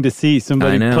odd thing to see.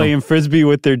 Somebody playing Frisbee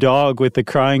with their dog with the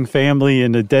crying family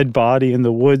and a dead body in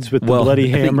the woods with the bloody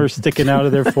hammer sticking out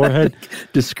of their forehead.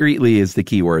 Discreetly is the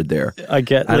key word there. I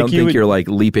don't think you're like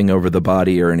leaping over the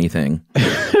body or anything.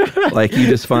 Like you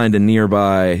just find a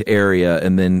nearby area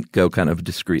and then go kind of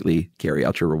discreetly carry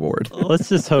out your reward. Let's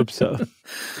just hope so.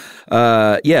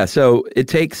 So it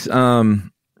takes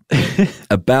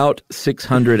about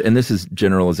 600, and this is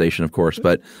generalization, of course,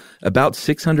 but about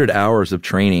 600 hours of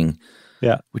training,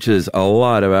 which is a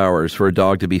lot of hours for a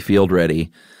dog to be field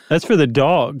ready. That's for the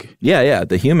dog. Yeah.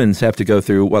 The humans have to go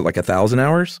through, what, like 1,000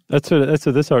 hours? That's what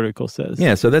this article says.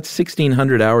 Yeah, so that's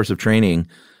 1,600 hours of training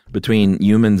between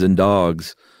humans and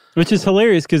dogs. Which is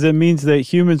hilarious because it means that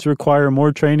humans require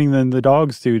more training than the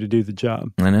dogs do to do the job.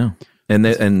 I know.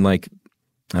 And like,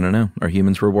 I don't know, are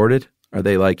humans rewarded? Are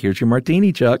they like, here's your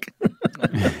martini, Chuck?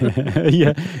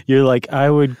 Yeah, you're like, I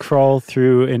would crawl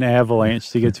through an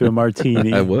avalanche to get to a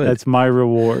martini. I would. That's my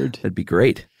reward. That'd be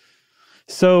great.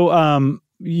 So,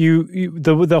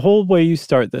 the whole way you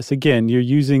start this, again, you're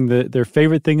using their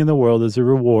favorite thing in the world as a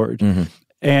reward,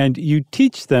 and you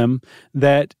teach them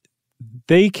that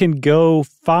they can go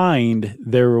find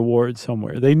their reward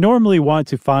somewhere. They normally want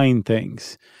to find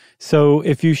things. So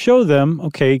if you show them,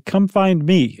 okay, come find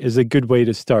me is a good way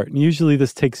to start. And usually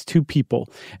this takes two people.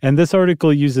 And this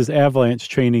article uses avalanche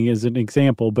training as an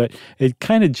example, but it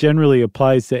kind of generally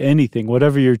applies to anything.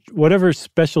 Whatever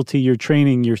specialty you're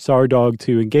training your SAR dog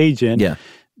to engage in,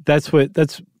 that's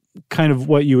kind of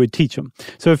what you would teach them.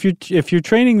 So if you're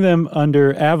training them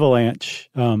under avalanche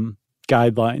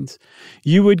guidelines,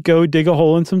 you would go dig a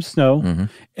hole in some snow,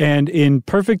 and in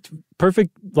perfect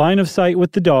line of sight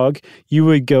with the dog, you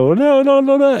would go,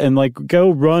 no, and like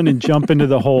go run and jump into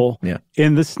the hole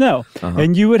in the snow.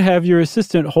 And you would have your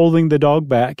assistant holding the dog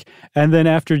back. And then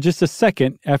after just a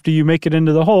second, after you make it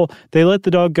into the hole, they let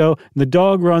the dog go, and the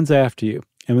dog runs after you.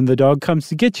 And when the dog comes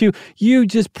to get you, you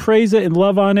just praise it and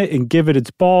love on it and give it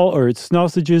its ball or its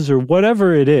sausages or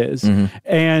whatever it is.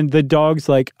 And the dog's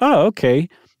like, oh, okay.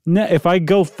 Now, if I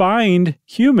go find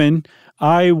human,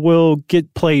 I will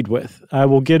get played with. I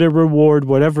will get a reward,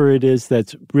 whatever it is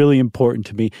that's really important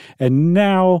to me. And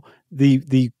now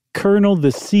the kernel,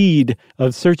 the seed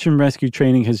of search and rescue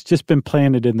training has just been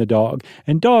planted in the dog.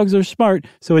 And dogs are smart,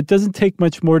 so it doesn't take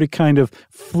much more to kind of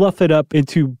fluff it up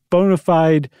into bona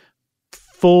fide,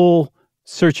 full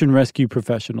search and rescue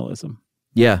professionalism.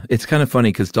 Yeah, it's kind of funny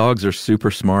because dogs are super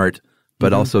smart,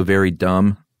 but also very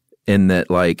dumb in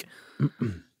that, like,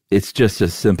 it's just a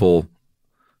simple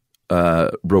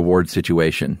reward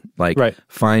situation. Like,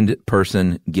 find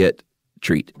person, get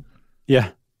treat. Yeah.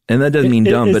 And that doesn't mean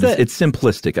dumb, but it's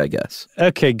simplistic, I guess.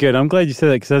 Okay, good. I'm glad you said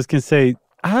that because I was going to say,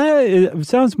 it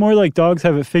sounds more like dogs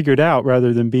have it figured out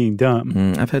rather than being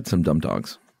dumb. I've had some dumb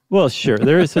dogs. Well, sure.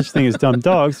 There is such thing as dumb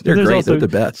dogs. They're great. Also, they're the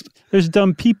best. There's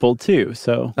dumb people, too.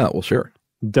 So. Oh, well, sure.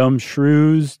 Dumb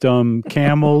shrews, dumb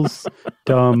camels,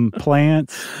 dumb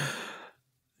plants.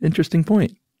 Interesting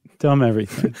point. Dumb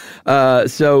everything.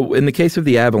 So in the case of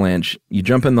the avalanche, you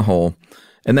jump in the hole,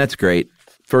 and that's great.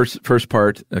 First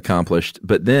part accomplished.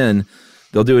 But then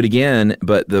they'll do it again,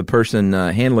 but the person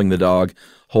handling the dog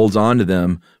holds on to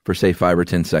them for, say, 5 or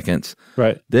 10 seconds.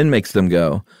 Right. Then makes them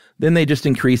go. Then they just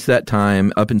increase that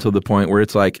time up until the point where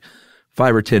it's like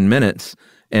 5 or 10 minutes,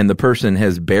 and the person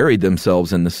has buried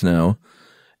themselves in the snow.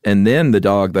 And then the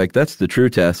dog, like, that's the true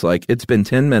test. Like, it's been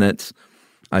 10 minutes.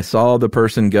 I saw the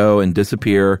person go and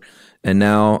disappear, and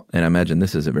now, and I imagine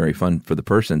this isn't very fun for the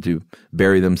person to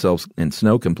bury themselves in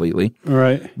snow completely.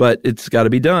 Right. But it's got to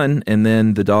be done, and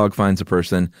then the dog finds a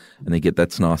person, and they get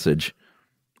that sausage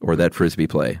or that Frisbee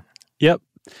play. Yep.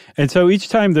 And so each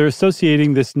time they're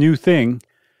associating this new thing,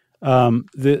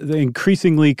 the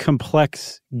increasingly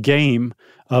complex game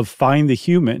of find the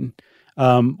human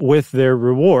with their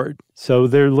reward. So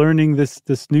they're learning this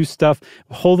new stuff.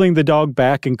 Holding the dog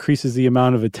back increases the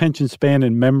amount of attention span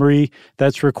and memory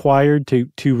that's required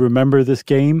to remember this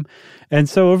game. And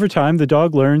so over time, the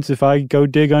dog learns if I go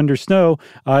dig under snow,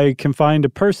 I can find a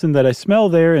person that I smell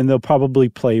there, and they'll probably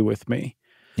play with me.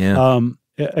 Yeah.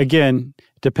 Again,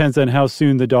 depends on how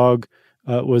soon the dog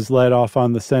was let off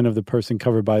on the scent of the person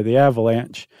covered by the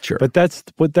avalanche. Sure. But that's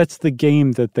the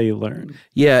game that they learn.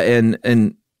 Yeah,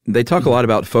 and they talk a lot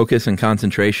about focus and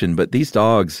concentration, but these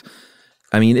dogs,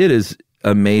 I mean, it is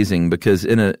amazing because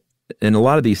in a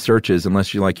lot of these searches,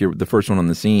 unless you're the first one on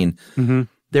the scene,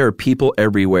 there are people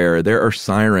everywhere. There are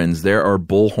sirens. There are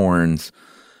bullhorns.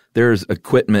 There's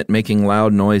equipment making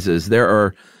loud noises. There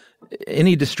are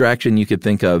any distraction you could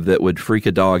think of that would freak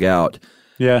a dog out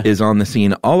is on the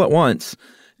scene all at once.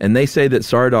 And they say that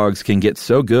SAR dogs can get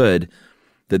so good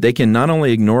that they can not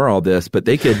only ignore all this, but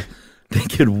they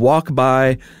could walk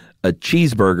by a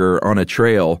cheeseburger on a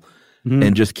trail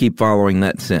and just keep following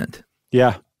that scent.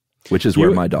 Yeah. Which is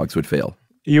where my dogs would fail.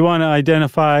 You want to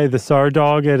identify the SAR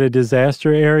dog at a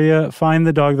disaster area? Find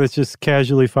the dog that's just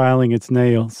casually filing its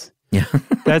nails. Yeah.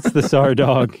 That's the SAR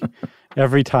dog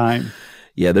every time.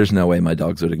 Yeah, there's no way my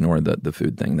dogs would ignore the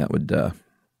food thing. That would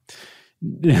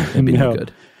be no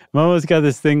good. Momo's got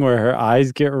this thing where her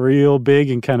eyes get real big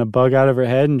and kind of bug out of her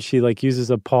head, and she like uses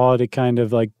a paw to kind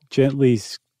of like gently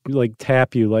like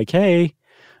tap you, like, "Hey,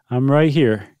 I'm right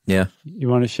here. Yeah. You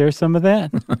want to share some of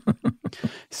that?"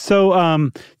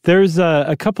 So there's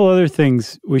a couple other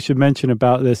things we should mention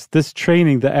about this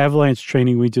training, the avalanche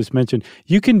training we just mentioned.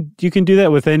 You can do that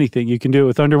with anything. You can do it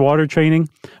with underwater training.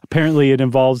 Apparently it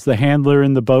involves the handler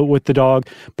in the boat with the dog,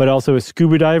 but also a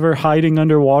scuba diver hiding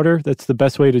underwater. That's the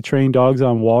best way to train dogs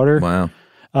on water.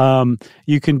 Wow.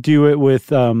 You can do it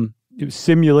with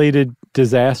simulated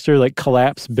disaster, like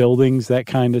collapsed buildings, that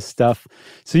kind of stuff.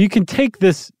 So you can take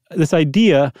this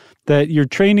idea that you're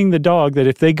training the dog, that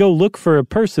if they go look for a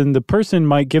person, the person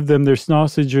might give them their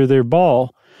sausage or their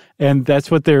ball, and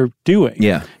that's what they're doing.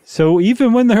 Yeah. So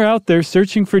even when they're out there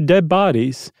searching for dead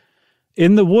bodies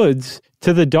in the woods,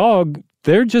 to the dog,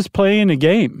 they're just playing a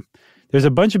game. There's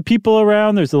a bunch of people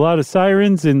around. There's a lot of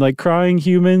sirens and like crying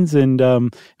humans and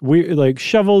like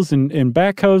shovels and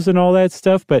backhoes and all that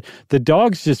stuff. But the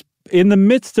dog's just in the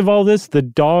midst of all this. The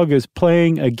dog is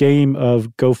playing a game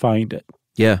of go find it.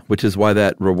 Yeah, which is why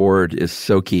that reward is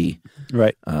so key,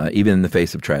 right? Even in the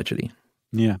face of tragedy.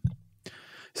 Yeah.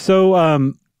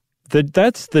 So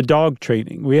that's the dog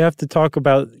training. We have to talk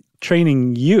about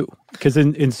training you, because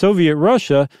in Soviet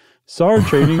Russia, SAR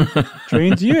training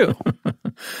trains you.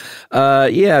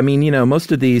 Yeah, I mean,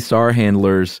 most of these SAR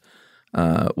handlers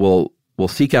will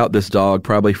seek out this dog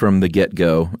probably from the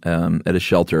get-go at a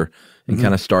shelter and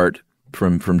kind of start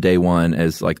from day one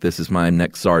as like, this is my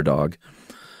next SAR dog.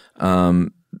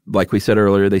 Like we said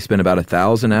earlier, they spend about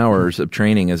 1,000 hours of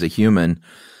training as a human.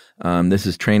 This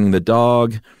is training the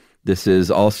dog. This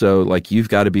is also like, you've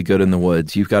got to be good in the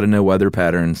woods. You've got to know weather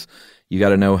patterns. You got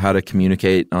to know how to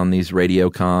communicate on these radio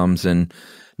comms and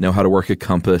know how to work a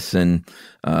compass. And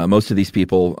most of these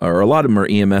people, or a lot of them, are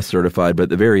EMS certified, but at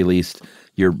the very least,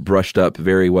 you're brushed up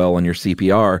very well on your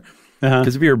CPR.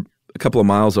 Because if you're a couple of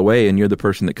miles away and you're the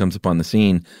person that comes upon the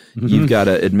scene, you've got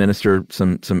to administer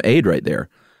some aid right there.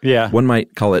 Yeah. One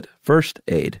might call it first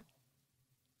aid.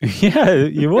 Yeah,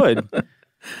 you would.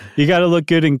 You got to look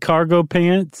good in cargo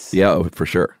pants. Yeah, for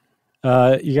sure.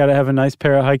 You got to have a nice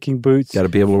pair of hiking boots. Got to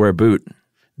be able to wear a boot.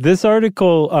 This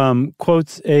article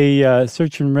quotes a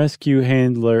search and rescue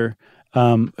handler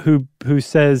who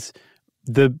says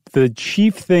the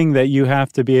chief thing that you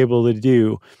have to be able to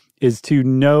do is to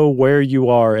know where you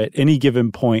are at any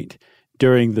given point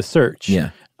during the search.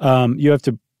 Yeah. You have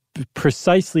to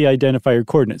precisely identify your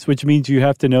coordinates, which means you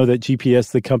have to know that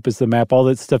GPS, the compass, the map, all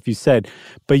that stuff you said.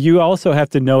 But you also have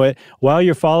to know it while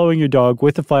you're following your dog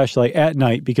with a flashlight at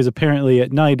night, because apparently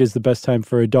at night is the best time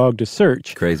for a dog to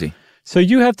search. Crazy. So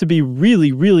you have to be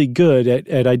really, really good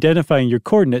at identifying your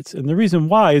coordinates. And the reason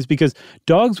why is because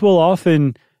dogs will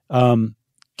often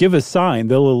give a sign.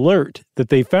 They'll alert that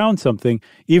they found something,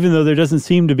 even though there doesn't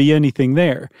seem to be anything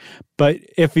there. But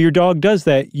if your dog does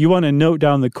that, you want to note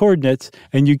down the coordinates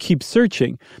and you keep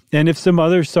searching. And if some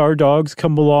other SAR dogs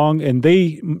come along and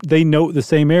they note the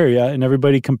same area and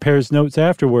everybody compares notes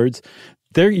afterwards,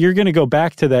 you're going to go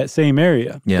back to that same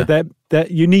area. Yeah. But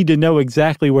that you need to know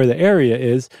exactly where the area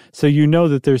is, so you know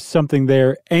that there's something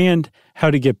there and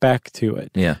how to get back to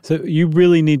it. Yeah. So you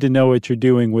really need to know what you're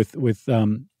doing with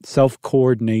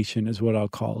self-coordination is what I'll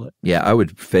call it. Yeah, I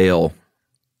would fail,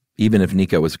 even if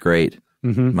Nico was great.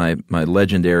 My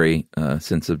legendary poor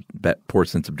sense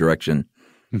of direction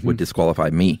would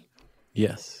disqualify me.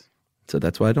 Yes. So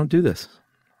that's why I don't do this.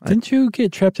 Didn't you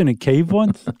get trapped in a cave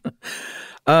once?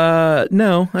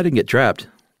 No, I didn't get trapped.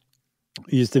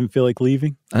 You just didn't feel like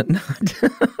leaving? No.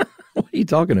 What are you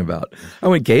talking about? I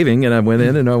went caving and I went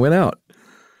in and I went out.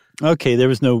 Okay, there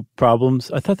was no problems.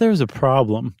 I thought there was a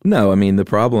problem. No, I mean, the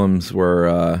problems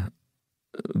were,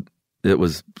 it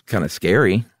was kind of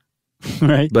scary.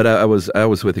 Right. But I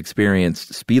was with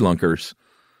experienced spelunkers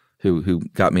who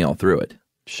got me all through it.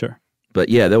 Sure. But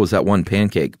yeah, there was that one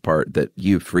pancake part that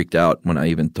you freaked out when I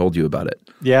even told you about it.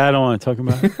 Yeah, I don't want to talk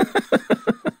about it.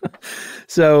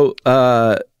 So,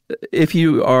 if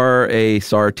you are a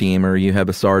SAR team or you have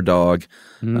a SAR dog,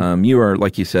 you are,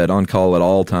 like you said, on call at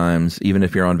all times, even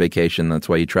if you're on vacation. That's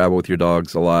why you travel with your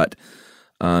dogs a lot.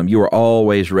 You are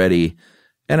always ready.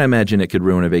 And I imagine it could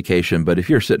ruin a vacation, but if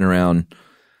you're sitting around,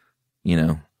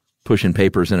 pushing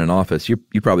papers in an office, you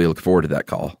probably look forward to that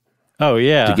call. Oh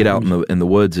yeah, to get out in the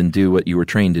woods and do what you were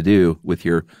trained to do with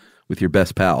your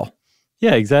best pal.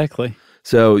 Yeah, exactly.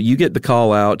 So you get the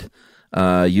call out.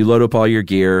 You load up all your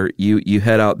gear. You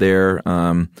head out there.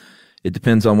 It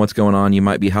depends on what's going on. You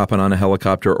might be hopping on a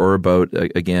helicopter or a boat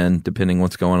again, depending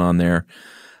what's going on there.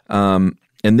 And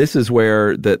this is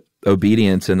where that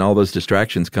obedience and all those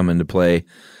distractions come into play.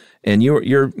 And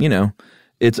you're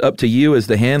it's up to you as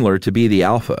the handler to be the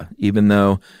alpha. Even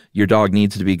though your dog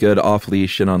needs to be good off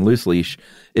leash and on loose leash,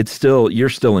 you're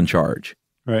still in charge.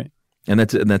 Right. And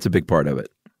that's a big part of it.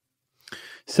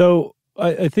 So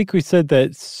I think we said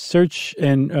that search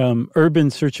and urban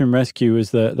search and rescue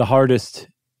is the hardest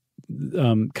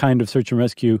kind of search and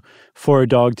rescue for a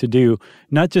dog to do,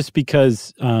 not just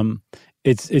because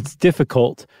it's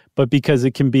difficult, but because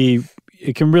it can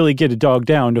really get a dog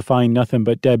down to find nothing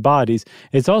but dead bodies.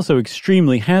 It's also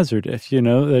extremely hazardous.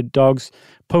 The dog's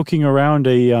poking around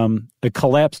a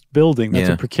collapsed building. That's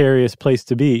a precarious place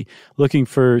to be, looking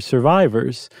for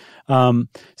survivors.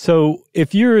 So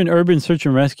if you're an urban search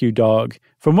and rescue dog,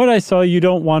 from what I saw, you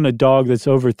don't want a dog that's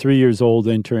over 3 years old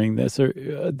entering this, or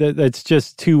that's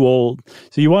just too old.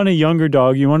 So you want a younger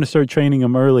dog. You want to start training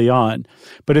them early on.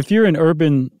 But if you're an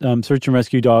urban search and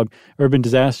rescue dog, urban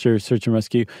disaster search and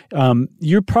rescue,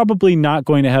 you're probably not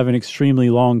going to have an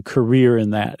extremely long career in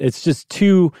that. It's just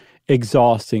too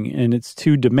exhausting and it's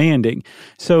too demanding.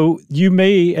 So you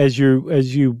may, as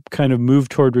you kind of move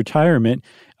toward retirement,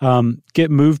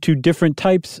 get moved to different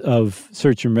types of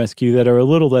search and rescue that are a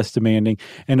little less demanding.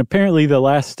 And apparently the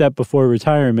last step before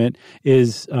retirement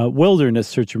is wilderness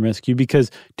search and rescue,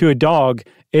 because to a dog,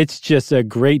 it's just a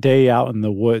great day out in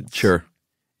the woods. Sure.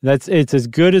 It's as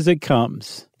good as it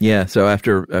comes. Yeah, so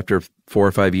after 4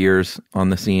 or 5 years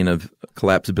on the scene of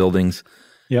collapsed buildings,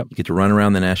 you get to run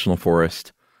around the national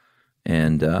forest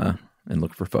and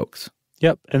look for folks.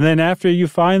 Yep. And then after you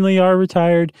finally are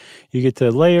retired, you get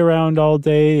to lay around all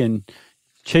day and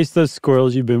chase those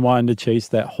squirrels you've been wanting to chase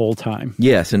that whole time.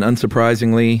 Yes, and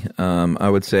unsurprisingly, I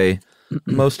would say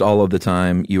most all of the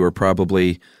time you are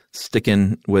probably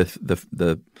sticking with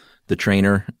the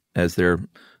trainer as their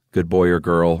good boy or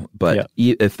girl. But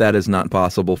if that is not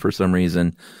possible for some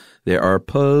reason, there are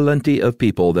plenty of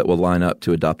people that will line up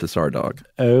to adopt a SAR dog.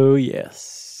 Oh,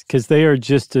 yes. Because they are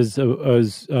just as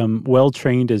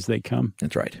well-trained as they come.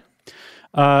 That's right.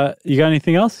 You got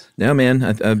anything else? No, man.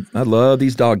 I love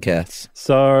these dog cats.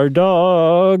 SAR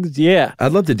dogs, yeah.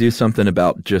 I'd love to do something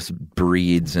about just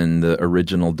breeds and the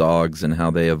original dogs and how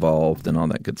they evolved and all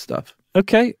that good stuff.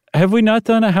 Okay. Have we not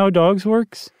done a How Dogs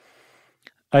Works?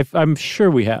 I'm sure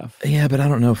we have. Yeah, but I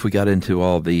don't know if we got into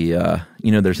all the,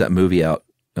 there's that movie out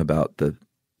about the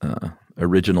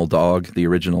original dog, the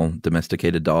original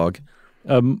domesticated dog.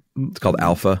 It's called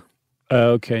Alpha.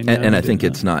 Okay. No, and I think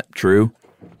it's not true,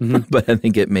 but I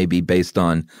think it may be based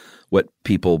on what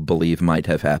people believe might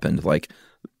have happened. Like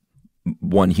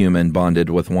one human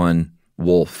bonded with one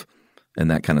wolf,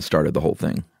 and that kind of started the whole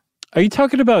thing. Are you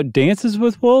talking about Dances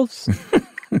with Wolves?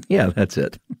 Yeah, that's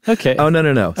it. Okay. Oh,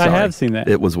 no. Sorry. I have seen that.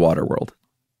 It was Waterworld.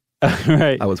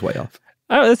 Right. I was way off.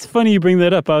 Oh, that's funny you bring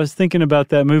that up. I was thinking about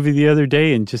that movie the other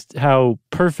day and just how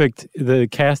perfect the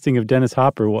casting of Dennis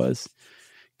Hopper was.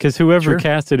 Because whoever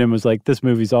casted him was like, this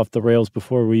movie's off the rails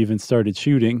before we even started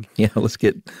shooting. Yeah, let's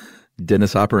get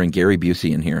Dennis Hopper and Gary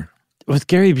Busey in here. Was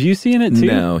Gary Busey in it too?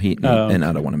 No, and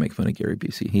I don't want to make fun of Gary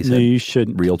Busey. He's you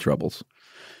shouldn't. Real troubles.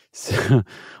 So,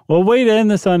 well, way to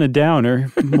end this on a downer.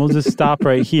 We'll just stop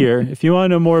right here. If you want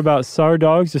to know more about SAR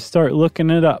dogs, just start looking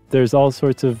it up. There's all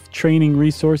sorts of training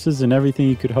resources and everything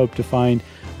you could hope to find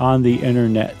on the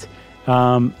internet.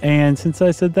 And since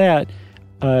I said that,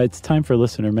 it's time for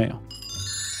listener mail.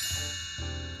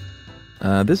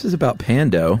 This is about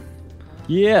Pando.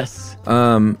 Yes.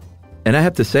 And I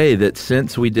have to say that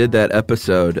since we did that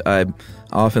episode, I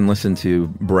often listen to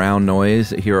brown noise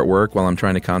here at work while I'm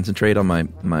trying to concentrate on my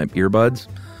earbuds.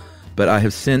 But I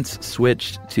have since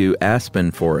switched to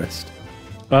aspen forest.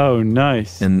 Oh,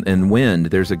 nice. And wind.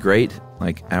 There's a great,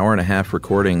 hour and a half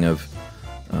recording of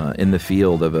in the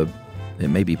field of it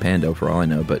may be Pando for all I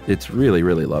know, but it's really,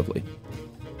 really lovely.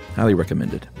 Highly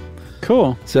recommended.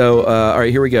 Cool. So, all right,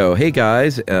 here we go. Hey,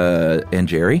 guys, and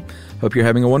Jerry. Hope you're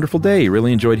having a wonderful day.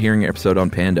 Really enjoyed hearing your episode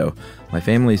on Pando. My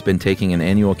family's been taking an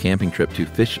annual camping trip to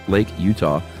Fish Lake,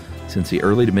 Utah since the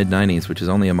early to mid-'90s, which is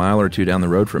only a mile or two down the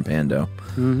road from Pando.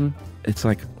 Mm-hmm. It's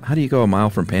like, how do you go a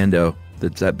mile from Pando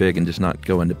that's that big and just not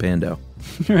go into Pando?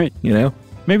 Right. You know?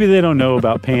 Maybe they don't know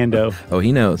about Pando. Oh,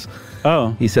 he knows.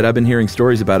 Oh. He said, I've been hearing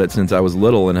stories about it since I was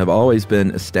little and have always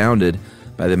been astounded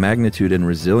by the magnitude and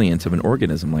resilience of an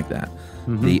organism like that.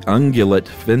 Mm-hmm. The ungulate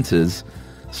fences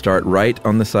start right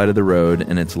on the side of the road,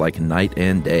 and it's like night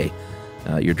and day.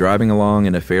 You're driving along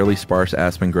in a fairly sparse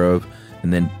aspen grove,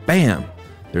 and then, bam,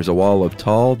 there's a wall of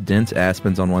tall, dense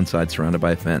aspens on one side surrounded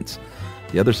by a fence.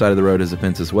 The other side of the road has a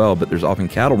fence as well, but there's often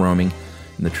cattle roaming,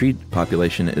 and the tree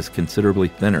population is considerably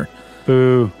thinner.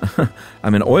 Boo.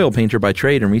 I'm an oil painter by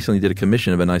trade and recently did a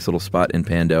commission of a nice little spot in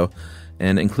Pando,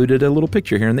 and included a little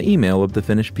picture here in the email of the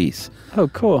finished piece. Oh,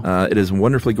 cool. It is a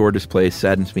wonderfully gorgeous place.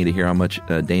 Saddens me to hear how much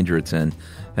danger it's in.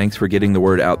 Thanks for getting the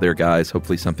word out there, guys.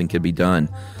 Hopefully something can be done.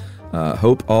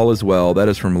 Hope all is well. That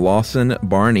is from Lawson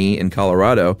Barney in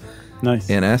Colorado. Nice.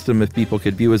 And asked him if people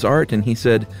could view his art, and he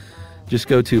said, just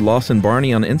go to Lawson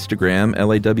Barney on Instagram,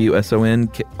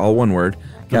 Lawson, all one word,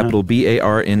 capital Barney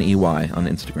on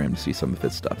Instagram to see some of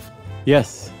his stuff.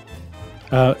 Yes.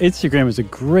 Instagram is a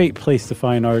great place to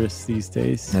find artists these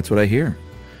days. That's what I hear.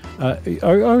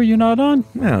 Are you not on?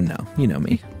 Oh, no. You know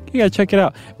me. You got to check it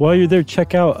out. While you're there,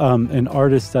 check out an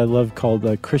artist I love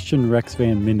called Christian Rex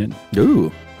Van Minnen. Ooh.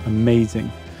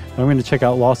 Amazing. I'm going to check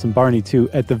out Lawson Barney, too,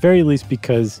 at the very least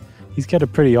because he's got a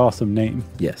pretty awesome name.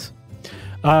 Yes.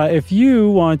 If you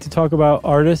want to talk about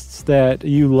artists that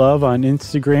you love on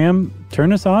Instagram,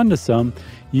 turn us on to some.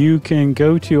 You can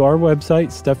go to our website,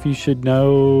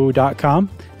 stuffyoushouldknow.com,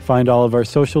 find all of our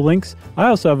social links. I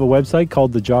also have a website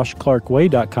called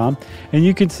thejoshclarkway.com, and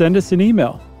you can send us an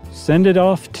email. Send it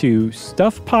off to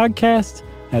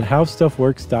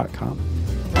stuffpodcast@howstuffworks.com.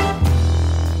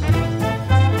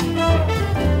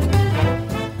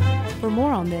 For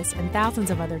more on this and thousands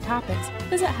of other topics,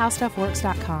 visit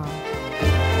howstuffworks.com.